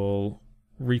then we will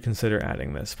reconsider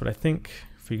adding this. But I think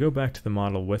if we go back to the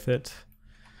model with it,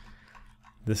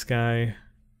 this guy,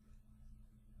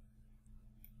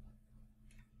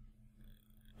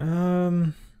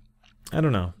 I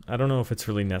don't know if it's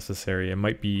really necessary. It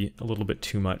might be a little bit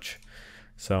too much.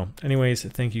 So anyways,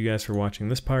 thank you guys for watching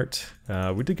this part.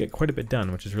 We did get quite a bit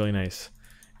done, which is really nice.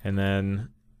 And then,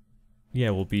 yeah,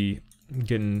 we'll be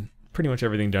getting pretty much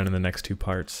everything done in the next 2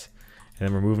 parts. And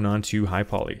then we're moving on to high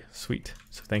poly. Sweet.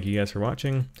 So thank you guys for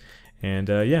watching. And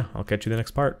yeah, I'll catch you in the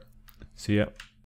next part. See ya.